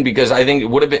discussion because I think it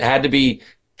would have had to be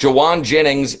Jawan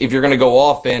Jennings if you're going to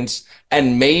go offense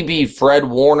and maybe Fred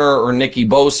Warner or Nicky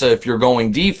Bosa if you're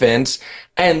going defense.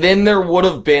 And then there would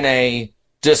have been a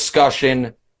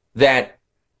discussion that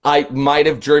I might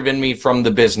have driven me from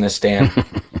the business, Dan,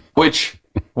 which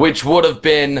would have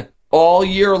been all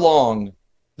year long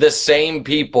the same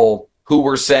people who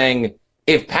were saying,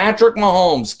 if Patrick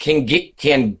Mahomes can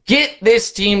get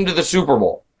this team to the Super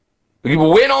Bowl,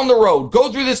 win on the road,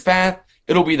 go through this path,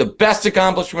 it'll be the best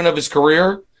accomplishment of his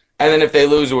career. And then if they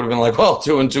lose, it would have been like, well,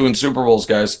 2-2 in Super Bowls,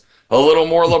 guys. A little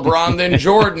more LeBron than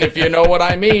Jordan, if you know what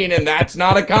I mean. And that's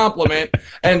not a compliment.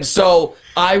 And so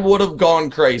I would have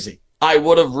gone crazy. I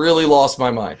would have really lost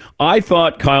my mind. I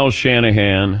thought Kyle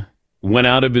Shanahan went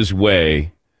out of his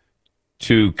way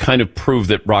to kind of prove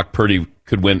that Brock Purdy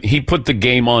could win. He put the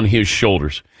game on his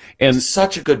shoulders. And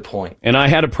such a good point. And I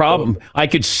had a problem. I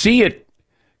could see it.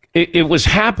 It was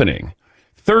happening.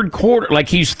 Third quarter, like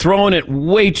he's throwing it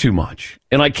way too much.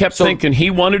 And I kept thinking he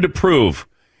wanted to prove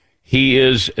he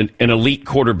is an elite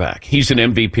quarterback. He's an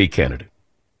MVP candidate.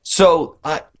 So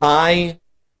I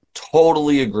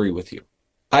totally agree with you.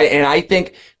 I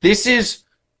think this is,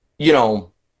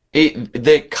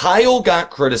 that Kyle got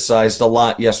criticized a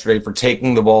lot yesterday for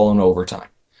taking the ball in overtime.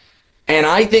 And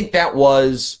I think that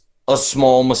was a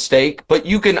small mistake. But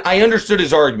I understood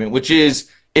his argument, which is,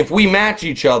 if we match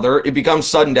each other, it becomes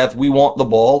sudden death. We want the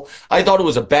ball. I thought it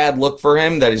was a bad look for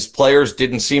him that his players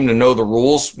didn't seem to know the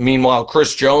rules. Meanwhile,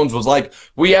 Chris Jones was like,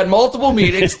 we had multiple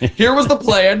meetings. Here was the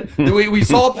plan. We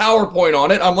saw a PowerPoint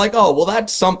on it. I'm like, oh, well,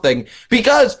 that's something.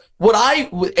 Because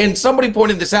and somebody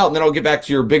pointed this out, and then I'll get back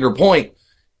to your bigger point.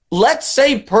 Let's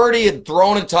say Purdy had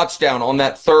thrown a touchdown on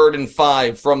that 3rd and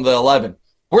 5 from the 11.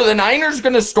 Were the Niners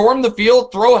going to storm the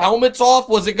field, throw helmets off?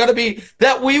 Was it going to be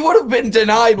that we would have been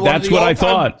denied one That's of the what I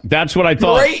thought. That's what I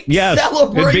thought. Great yes.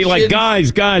 It'd be like,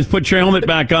 guys, put your helmet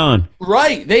back on.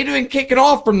 Right. They'd been kicking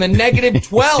off from the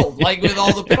 -12, like with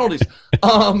all the penalties.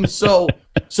 So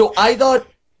I thought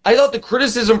the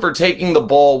criticism for taking the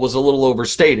ball was a little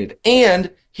overstated.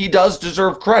 And he does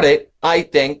deserve credit, I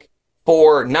think,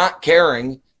 for not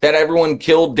caring that everyone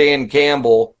killed Dan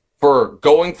Campbell for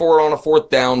going for it on a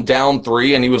 4th down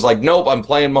 3, and he was like, nope, I'm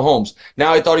playing Mahomes.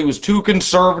 Now, I thought he was too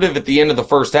conservative at the end of the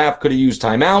first half, could have used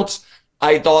timeouts.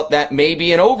 I thought that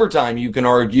maybe in overtime you can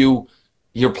argue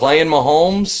you're playing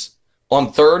Mahomes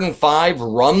on 3rd and 5,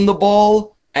 run the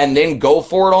ball, and then go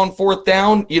for it on 4th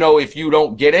down, if you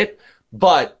don't get it.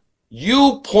 But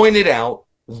you pointed out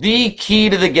the key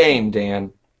to the game,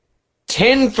 Dan.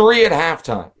 10-3 at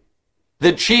halftime.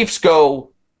 The Chiefs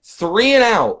go 3 and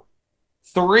out.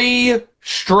 3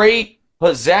 straight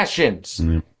possessions.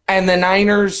 Mm-hmm. And the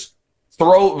Niners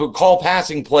call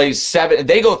passing plays 7.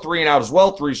 They go 3 and out as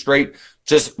well, 3 straight,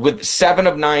 just with 7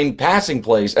 of 9 passing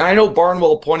plays. And I know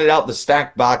Barnwell pointed out the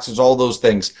stacked boxes, all those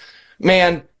things.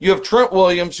 Man, you have Trent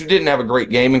Williams, who didn't have a great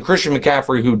game, and Christian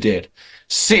McCaffrey, who did.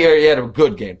 He had a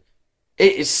good game.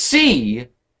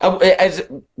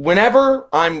 Whenever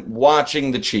I'm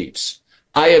watching the Chiefs,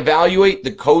 I evaluate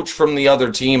the coach from the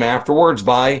other team afterwards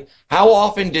by how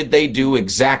often did they do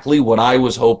exactly what I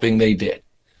was hoping they did.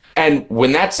 And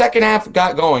when that second half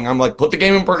got going, I'm like, put the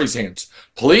game in Purdy's hands.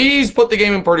 Please put the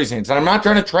game in Purdy's hands. And I'm not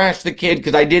trying to trash the kid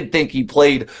because I did think he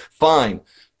played fine.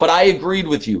 But I agreed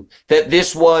with you that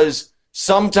this was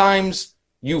sometimes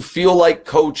you feel like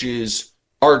coaches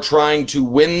are trying to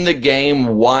win the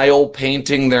game while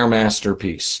painting their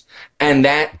masterpiece. And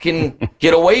that can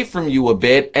get away from you a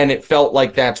bit, and it felt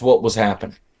like that's what was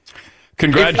happening.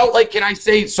 It felt like, can I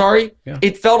say, sorry? Yeah.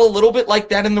 It felt a little bit like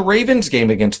that in the Ravens game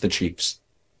against the Chiefs.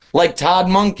 Like Todd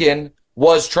Monken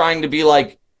was trying to be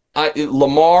like,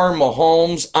 Lamar,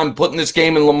 Mahomes, I'm putting this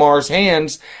game in Lamar's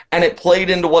hands, and it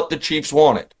played into what the Chiefs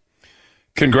wanted.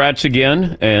 Congrats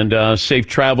again, and safe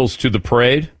travels to the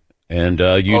parade, and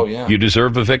you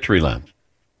deserve a victory lap.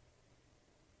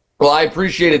 Well, I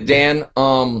appreciate it, Dan.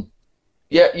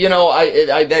 Yeah,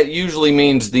 I that usually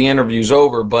means the interview's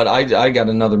over, but I got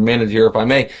another minute here, if I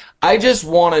may. I just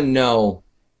want to know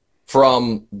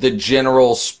from the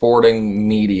general sporting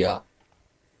media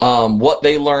what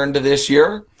they learned this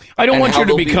year. I don't want you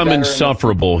to become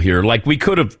insufferable here. Like, we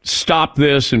could have stopped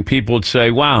this and people would say,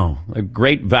 wow,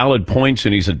 great valid points,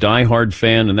 and he's a diehard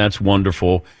fan, and that's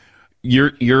wonderful.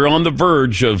 You're on the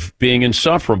verge of being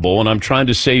insufferable, and I'm trying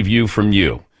to save you from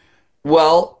you.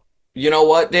 Well, you know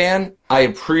what, Dan? I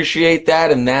appreciate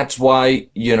that, and that's why,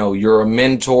 you're a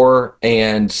mentor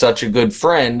and such a good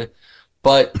friend,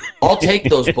 but I'll take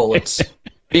those bullets.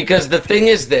 Because the thing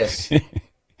is this.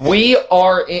 We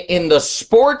are in the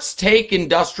sports take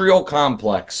industrial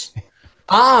complex.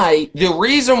 The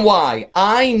reason why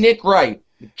Nick Wright,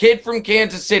 kid from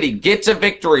Kansas City, gets a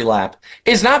victory lap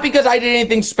is not because I did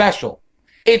anything special.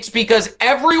 It's because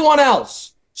everyone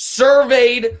else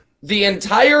surveyed the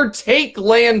entire take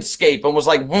landscape and was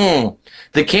like,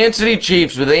 the Kansas City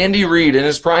Chiefs with Andy Reid and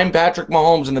his prime Patrick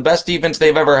Mahomes and the best defense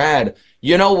they've ever had.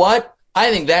 You know what? I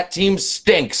think that team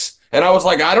stinks. And I was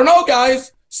like, I don't know,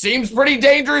 guys. Seems pretty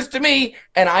dangerous to me,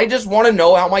 and I just want to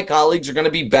know how my colleagues are going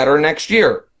to be better next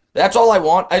year. That's all I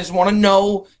want. I just want to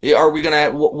know,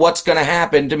 what's going to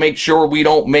happen to make sure we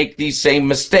don't make these same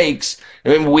mistakes.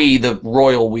 I mean, the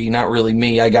royal we, not really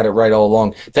me. I got it right all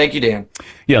along. Thank you, Dan.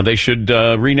 Yeah, they should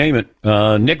rename it.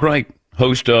 Nick Wright,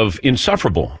 host of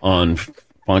Insufferable on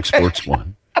Fox Sports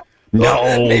 1.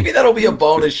 No. Maybe that'll be a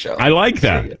bonus show. I like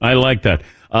that.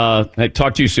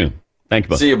 Talk to you soon. Thank you,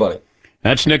 buddy. See you, buddy.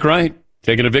 That's Nick Wright.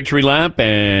 Taking a victory lap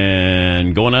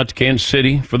and going out to Kansas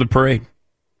City for the parade.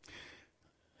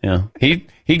 Yeah,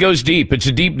 he goes deep. It's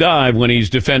a deep dive when he's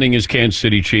defending his Kansas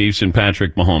City Chiefs and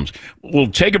Patrick Mahomes.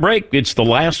 We'll take a break. It's the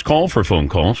last call for phone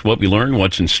calls. What we learn,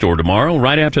 what's in store tomorrow,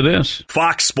 right after this.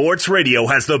 Fox Sports Radio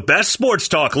has the best sports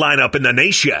talk lineup in the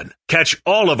nation. Catch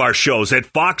all of our shows at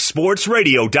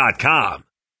foxsportsradio.com.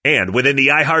 And within the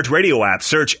iHeartRadio app,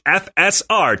 search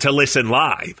FSR to listen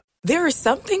live. There are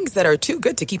some things that are too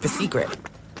good to keep a secret.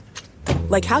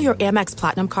 Like how your Amex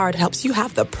Platinum card helps you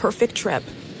have the perfect trip.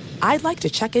 I'd like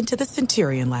to check into the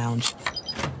Centurion Lounge.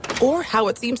 Or how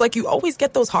it seems like you always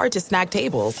get those hard-to-snag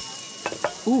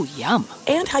tables. Ooh, yum.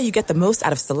 And how you get the most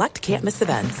out of select can't-miss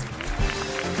events.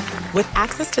 With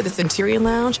access to the Centurion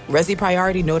Lounge, Resi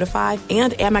Priority Notify,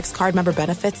 and Amex card member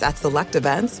benefits at select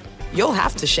events, you'll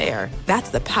have to share.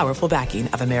 That's the powerful backing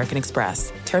of American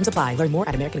Express. Terms apply. Learn more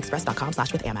at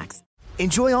americanexpress.com/withAmex.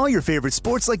 Enjoy all your favorite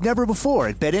sports like never before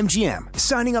at BetMGM.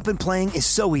 Signing up and playing is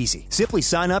so easy. Simply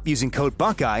sign up using code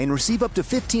Buckeye and receive up to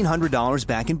 $1,500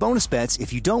 back in bonus bets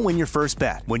if you don't win your first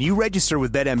bet. When you register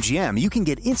with BetMGM, you can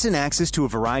get instant access to a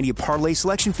variety of parlay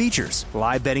selection features,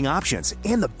 live betting options,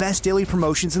 and the best daily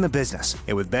promotions in the business.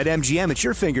 And with BetMGM at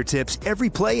your fingertips, every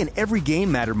play and every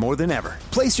game matter more than ever.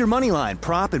 Place your moneyline,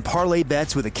 prop, and parlay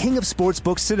bets with the king of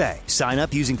sportsbooks today. Sign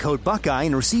up using code Buckeye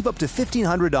and receive up to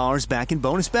 $1,500 back in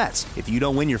bonus bets if you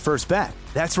don't win your first bet.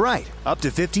 That's right, up to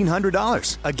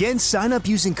 $1,500. Again, sign up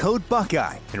using code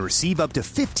Buckeye and receive up to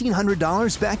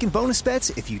 $1,500 back in bonus bets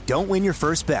if you don't win your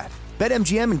first bet.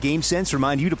 BetMGM and GameSense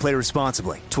remind you to play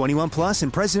responsibly. 21 plus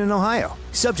and present in Ohio.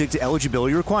 Subject to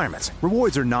eligibility requirements.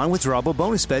 Rewards are non-withdrawable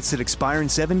bonus bets that expire in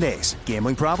 7 days.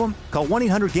 Gambling problem? Call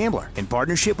 1-800-GAMBLER in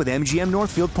partnership with MGM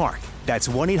Northfield Park. That's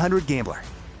 1-800-GAMBLER.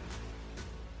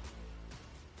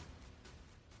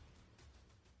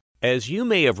 As you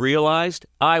may have realized,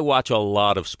 I watch a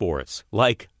lot of sports.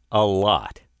 Like, a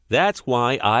lot. That's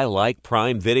why I like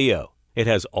Prime Video. It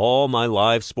has all my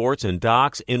live sports and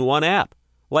docs in one app.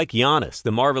 Like Giannis,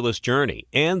 The Marvelous Journey,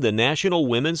 and the National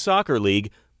Women's Soccer League,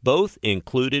 both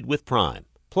included with Prime.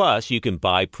 Plus, you can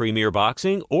buy Premier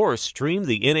Boxing or stream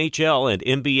the NHL and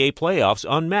NBA playoffs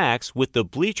on Max with the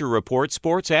Bleacher Report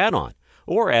Sports add-on,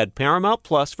 or add Paramount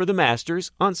Plus for the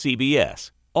Masters on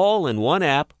CBS. All in one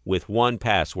app with one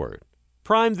password.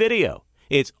 Prime Video.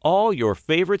 It's all your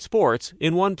favorite sports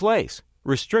in one place.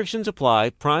 Restrictions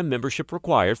apply. Prime membership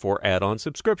required for add-on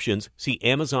subscriptions. See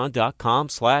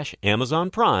Amazon.com/Amazon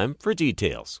Prime for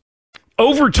details.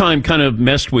 Overtime kind of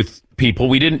messed with people.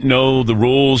 We didn't know the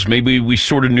rules. Maybe we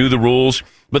sort of knew the rules.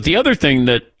 But the other thing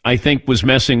that I think was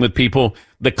messing with people,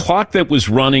 the clock that was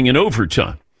running in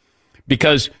overtime.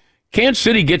 Because Kansas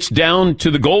City gets down to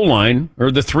the goal line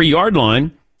or the 3-yard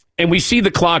line, and we see the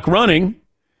clock running,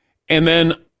 and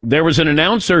then there was an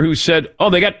announcer who said, oh,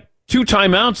 they got 2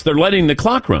 timeouts. They're letting the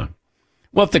clock run.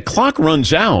 Well, if the clock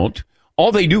runs out,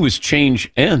 all they do is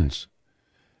change ends.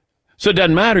 So it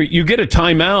doesn't matter. You get a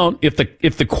timeout.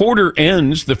 If the quarter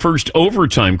ends, the first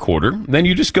overtime quarter, then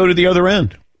you just go to the other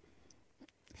end.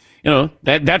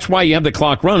 that's why you have the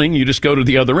clock running. You just go to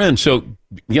the other end. So,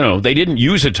 they didn't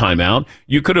use a timeout.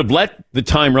 You could have let the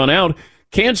time run out.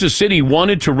 Kansas City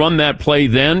wanted to run that play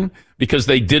then because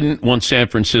they didn't want San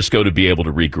Francisco to be able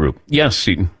to regroup. Yes,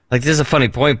 Seton. Like, this is a funny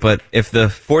point, but if the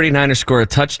 49ers score a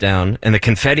touchdown and the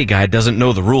confetti guy doesn't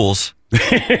know the rules...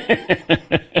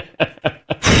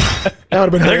 That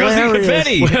would have been there goes the hilarious.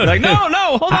 confetti. Like, no,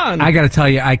 hold on. I got to tell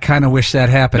you, I kind of wish that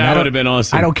happened. That would have been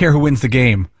awesome. I don't care who wins the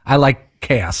game. I like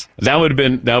chaos. That would have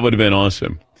been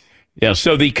awesome. Yeah,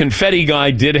 so the confetti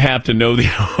guy did have to know the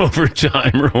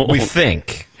overtime rule. We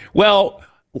think. Well,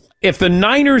 if the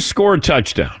Niners score a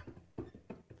touchdown,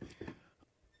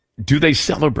 do they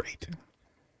celebrate?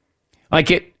 Like,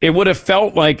 it would have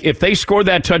felt like if they scored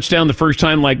that touchdown the first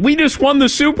time, like, we just won the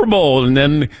Super Bowl, and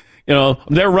then,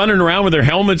 they're running around with their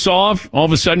helmets off. All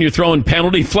of a sudden, you're throwing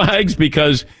penalty flags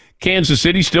because Kansas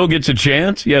City still gets a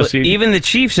chance. Yes, even the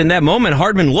Chiefs in that moment,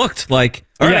 Hardman looked like,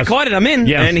 all right, I caught it, I'm in.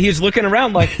 Yes. And he's looking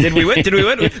around like, did we win? Did we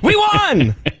win? We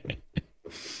won!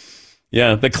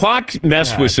 Yeah, the clock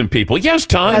messed with some people. Yes,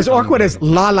 Tom. As awkward as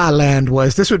La La Land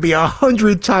was, this would be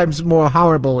 100 times more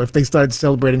horrible if they started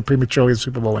celebrating prematurely the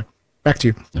Super Bowl win. Back to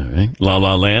you. All right. La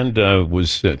La Land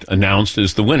was announced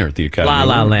as the winner at the Academy. La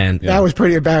La Land. Yeah. That was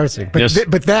pretty embarrassing. But, Yes.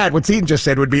 but that, what Seton just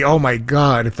said, would be, oh my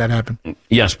God, if that happened.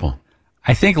 Yes, Paul.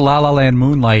 I think La La Land,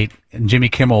 Moonlight, and Jimmy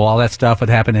Kimmel, all that stuff would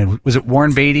happen. And was it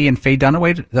Warren Beatty and Faye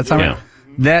Dunaway? Does that sound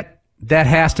right? That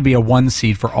has to be a 1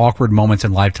 seed for awkward moments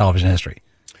in live television history.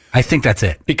 I think that's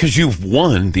it. Because you've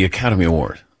won the Academy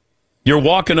Award. You're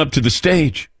walking up to the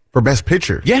stage. For Best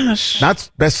Picture. Yes.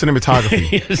 Not Best Cinematography.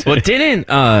 Yes. Well,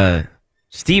 didn't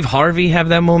Steve Harvey have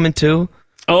that moment too?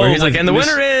 Where he's like, and the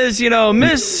winner is,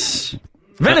 Miss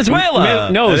Venezuela.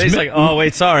 No, and he's like, oh,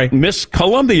 wait, sorry. Miss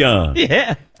Colombia.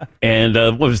 Yeah. And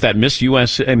what was that? Miss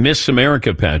Miss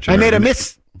America pageant. I made a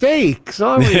mistake.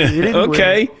 Sorry. You didn't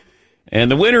Okay. win. And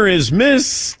the winner is Miss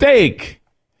Steak.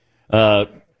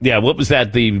 What was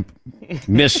that? The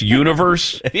Miss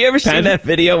Universe? Have you ever seen that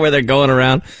video where they're going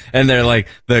around and they're like,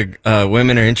 the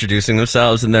women are introducing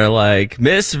themselves and they're like,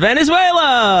 Miss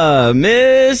Venezuela,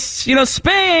 Miss,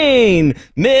 Spain,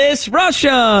 Miss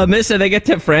Russia, Miss, and they get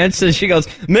to France and she goes,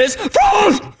 Miss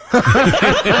France!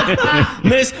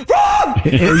 Miss France!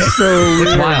 It's so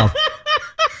It's wild.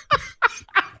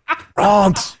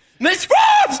 France! Miss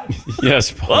France!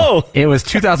 Yes, Paul. It was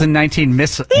 2019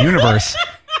 Miss Universe.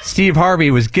 Steve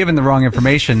Harvey was given the wrong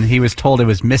information. He was told it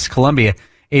was Miss Colombia,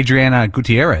 Adriana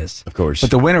Gutierrez. Of course. But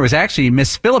the winner was actually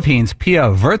Miss Philippines, Pia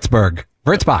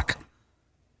Wurtzbach.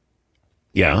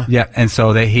 Yeah. Yeah, and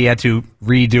so he had to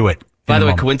redo it. By the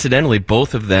way, coincidentally,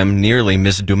 both of them nearly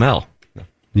Miss Dumel.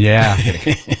 Yeah.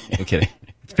 I'm kidding.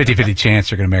 It's 50-50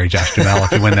 chance you're going to marry Josh Duhamel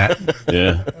if you win that.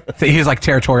 Yeah. He has like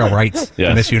territorial rights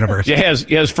in this universe. Yeah,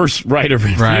 he has first right of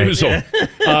refusal.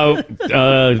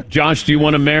 Right. Josh, do you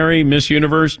want to marry Miss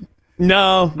Universe?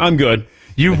 No, I'm good.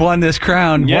 You've won this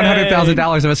crown, Yay.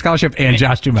 $100,000 of a scholarship, and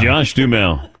Josh Duhamel. Josh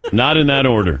Duhamel. Not in that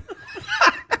order.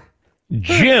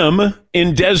 Jim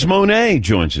in Des Moines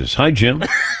joins us. Hi, Jim.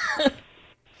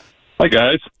 Hi,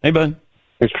 guys. Hey, bud.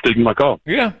 Thanks for taking my call.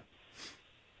 Yeah.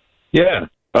 Yeah.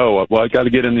 Oh, well, I got to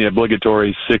get in the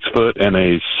obligatory 6 foot and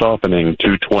a softening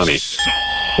 220.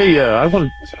 Hey, I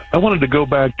wanted to go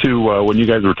back to when you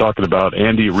guys were talking about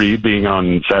Andy Reid being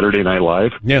on Saturday Night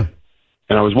Live. Yeah.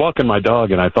 And I was walking my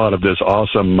dog, and I thought of this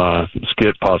awesome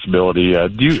skit possibility.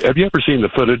 Have you ever seen the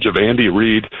footage of Andy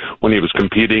Reid when he was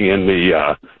competing in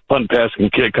the punt, pass,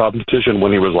 and kick competition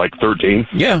when he was like 13?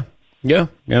 Yeah.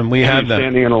 And we had that.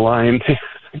 Standing in a line.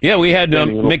 Yeah, we had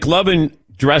McLovin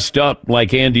dressed up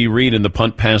like Andy Reid in the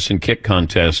punt, pass, and kick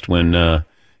contest when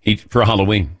for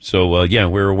Halloween. So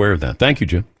we're aware of that. Thank you,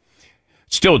 Jim.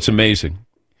 Still, it's amazing.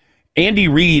 Andy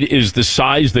Reid is the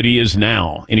size that he is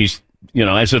now, and he's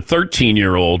as a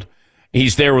 13-year-old,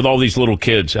 he's there with all these little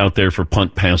kids out there for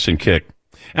punt, pass, and kick.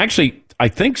 Actually, I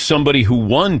think somebody who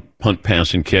won punt,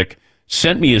 pass, and kick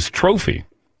sent me his trophy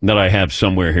that I have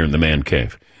somewhere here in the man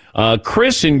cave.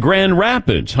 Chris in Grand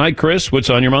Rapids. Hi, Chris. What's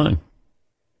on your mind?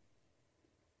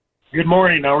 Good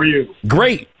morning. How are you?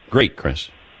 Great, Chris.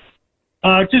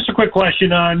 Just a quick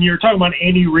question on you were talking about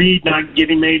Andy Reid not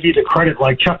getting maybe the credit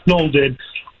like Chuck Noll did.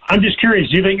 I'm just curious.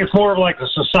 Do you think it's more of like a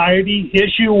society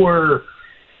issue where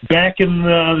back in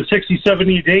the 60s,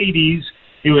 70s, 80s,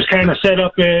 it was kind of set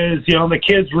up as, the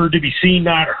kids were to be seen,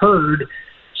 not heard,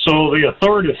 so the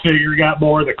authoritative figure got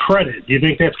more of the credit. Do you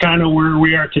think that's kind of where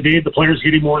we are today, the players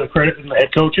getting more of the credit than the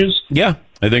head coaches? Yeah,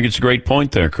 I think it's a great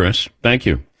point there, Chris. Thank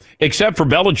you. Except for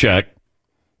Belichick.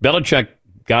 Belichick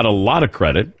got a lot of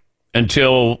credit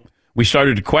until we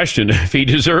started to question if he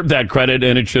deserved that credit,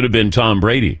 and it should have been Tom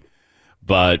Brady.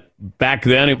 But back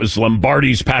then it was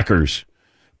Lombardi's Packers,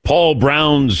 Paul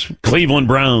Brown's Cleveland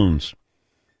Browns.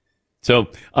 So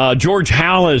George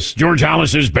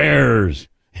Halas's Bears.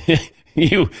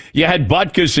 You had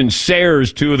Butkus and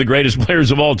Sayers, two of the greatest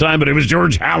players of all time, but it was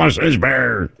George Halas's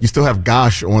Bears. You still have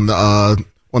Gosh on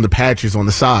the patches on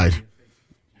the side.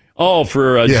 Oh,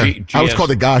 for I was called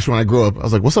the Gosh when I grew up. I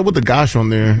was like, what's up with the Gosh on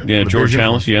there? Yeah, George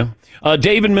Halas, yeah.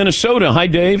 Dave in Minnesota. Hi,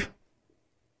 Dave.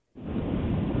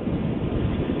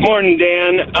 Morning,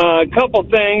 Dan. A couple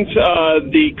things.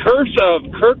 The curse of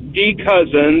Kirk D.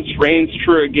 Cousins reigns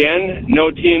true again.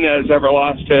 No team that has ever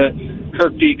lost to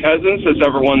Kirk D. Cousins has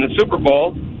ever won the Super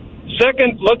Bowl.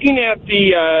 Second, looking at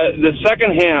the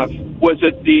second half, was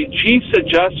it the Chiefs'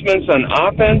 adjustments on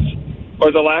offense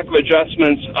or the lack of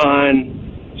adjustments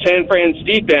on San Fran's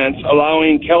defense,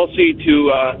 allowing Kelsey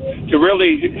to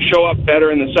really show up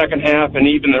better in the second half, and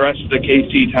even the rest of the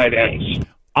KC tight ends?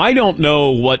 I don't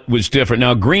know what was different.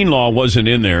 Now, Greenlaw wasn't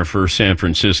in there for San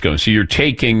Francisco, so you're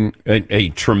taking a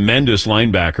tremendous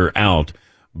linebacker out.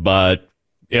 But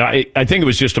I think it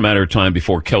was just a matter of time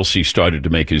before Kelsey started to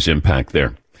make his impact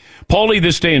there. Paulie,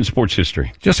 this day in sports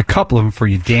history. Just a couple of them for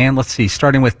you, Dan. Let's see.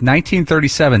 Starting with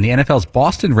 1937, the NFL's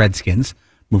Boston Redskins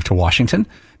moved to Washington.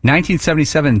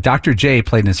 1977, Dr. J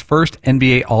played in his first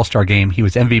NBA All-Star game. He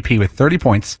was MVP with 30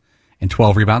 points and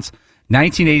 12 rebounds.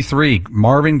 1983,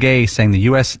 Marvin Gaye sang the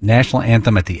U.S. national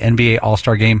anthem at the NBA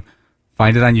All-Star game.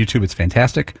 Find it on YouTube. It's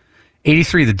fantastic.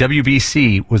 83, the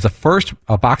WBC was the first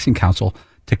boxing council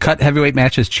to cut heavyweight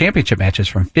matches, championship matches,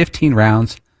 from 15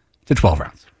 rounds to 12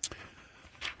 rounds.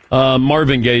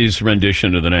 Marvin Gaye's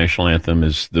rendition of the national anthem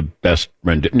is the best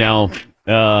rendition.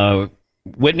 Now,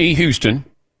 Whitney Houston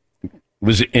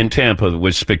was in Tampa,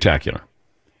 was spectacular.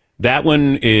 That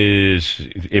one is,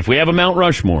 if we have a Mount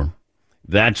Rushmore,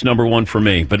 that's number one for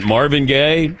me. But Marvin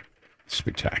Gaye,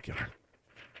 spectacular.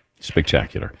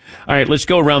 Spectacular. All right, let's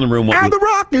go around the room. And the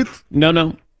Rockets.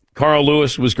 No. Carl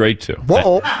Lewis was great, too.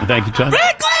 Whoa. Thank you, Todd.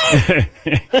 I'm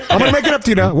going to make it up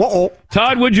to you now. Whoa.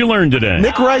 Todd, what'd you learn today?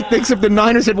 Nick Wright thinks if the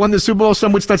Niners had won the Super Bowl,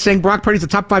 some would start saying Brock Purdy's the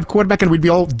top 5 quarterback, and we'd be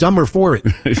all dumber for it.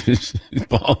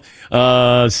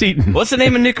 Seton. What's the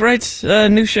name of Nick Wright's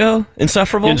new show?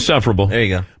 Insufferable? Insufferable. There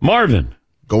you go. Marvin.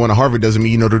 Going to Harvard doesn't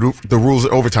mean you know the rules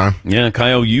of overtime. Yeah,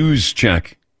 Kyle Hughes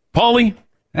check. Paulie.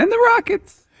 And the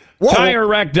Rockets.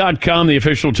 TireRack.com, the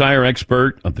official tire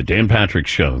expert of the Dan Patrick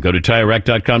Show. Go to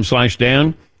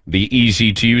TireRack.com/Dan, the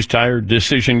easy-to-use tire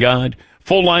decision guide.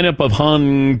 Full lineup of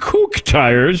Hankook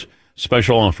tires.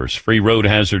 Special offers, free road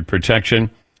hazard protection,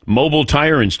 mobile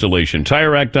tire installation.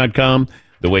 TireRack.com,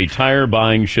 the way tire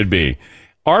buying should be.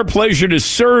 Our pleasure to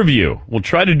serve you. We'll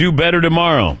try to do better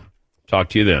tomorrow. Talk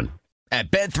to you then. At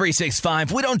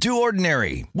Bet365, we don't do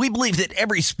ordinary. We believe that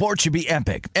every sport should be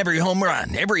epic. Every home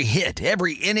run, every hit,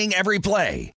 every inning, every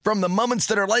play. From the moments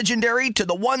that are legendary to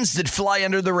the ones that fly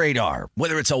under the radar.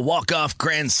 Whether it's a walk-off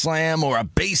grand slam or a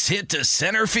base hit to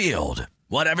center field.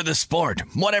 Whatever the sport,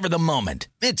 whatever the moment.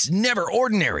 It's never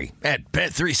ordinary at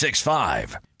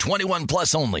Bet365. 21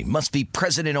 plus only. Must be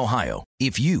present in Ohio.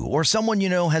 If you or someone you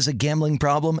know has a gambling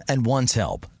problem and wants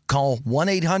help, call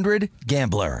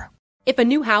 1-800-GAMBLER. If a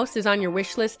new house is on your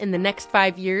wish list in the next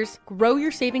 5 years, grow your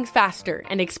savings faster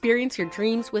and experience your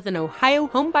dreams with an Ohio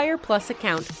Homebuyer Plus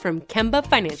account from Kemba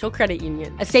Financial Credit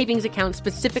Union. A savings account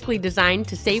specifically designed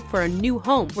to save for a new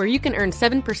home where you can earn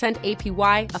 7%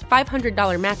 APY, a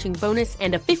 $500 matching bonus,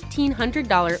 and a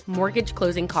 $1,500 mortgage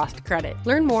closing cost credit.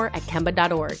 Learn more at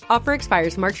Kemba.org. Offer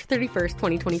expires March 31st,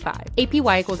 2025.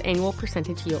 APY equals annual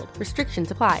percentage yield. Restrictions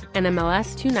apply.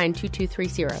 NMLS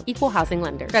 292230. Equal housing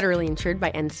lender. Federally insured by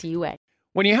NCUA.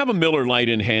 When you have a Miller Lite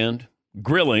in hand,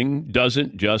 grilling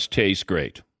doesn't just taste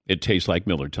great. It tastes like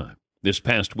Miller time. This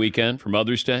past weekend for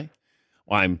Mother's Day,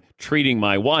 I'm treating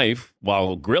my wife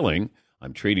while grilling.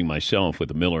 I'm treating myself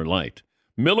with a Miller Lite.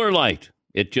 Miller Lite,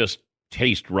 it just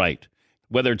tastes right.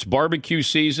 Whether it's barbecue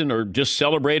season or just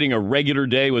celebrating a regular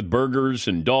day with burgers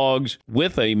and dogs,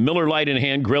 with a Miller Lite in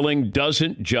hand, grilling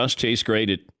doesn't just taste great.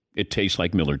 It tastes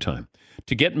like Miller time.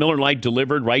 To get Miller Lite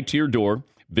delivered right to your door,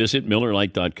 visit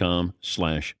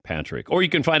MillerLite.com/Patrick. Or you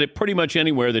can find it pretty much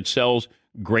anywhere that sells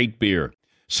great beer.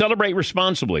 Celebrate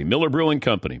responsibly. Miller Brewing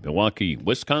Company, Milwaukee,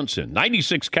 Wisconsin.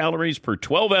 96 calories per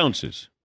 12 ounces.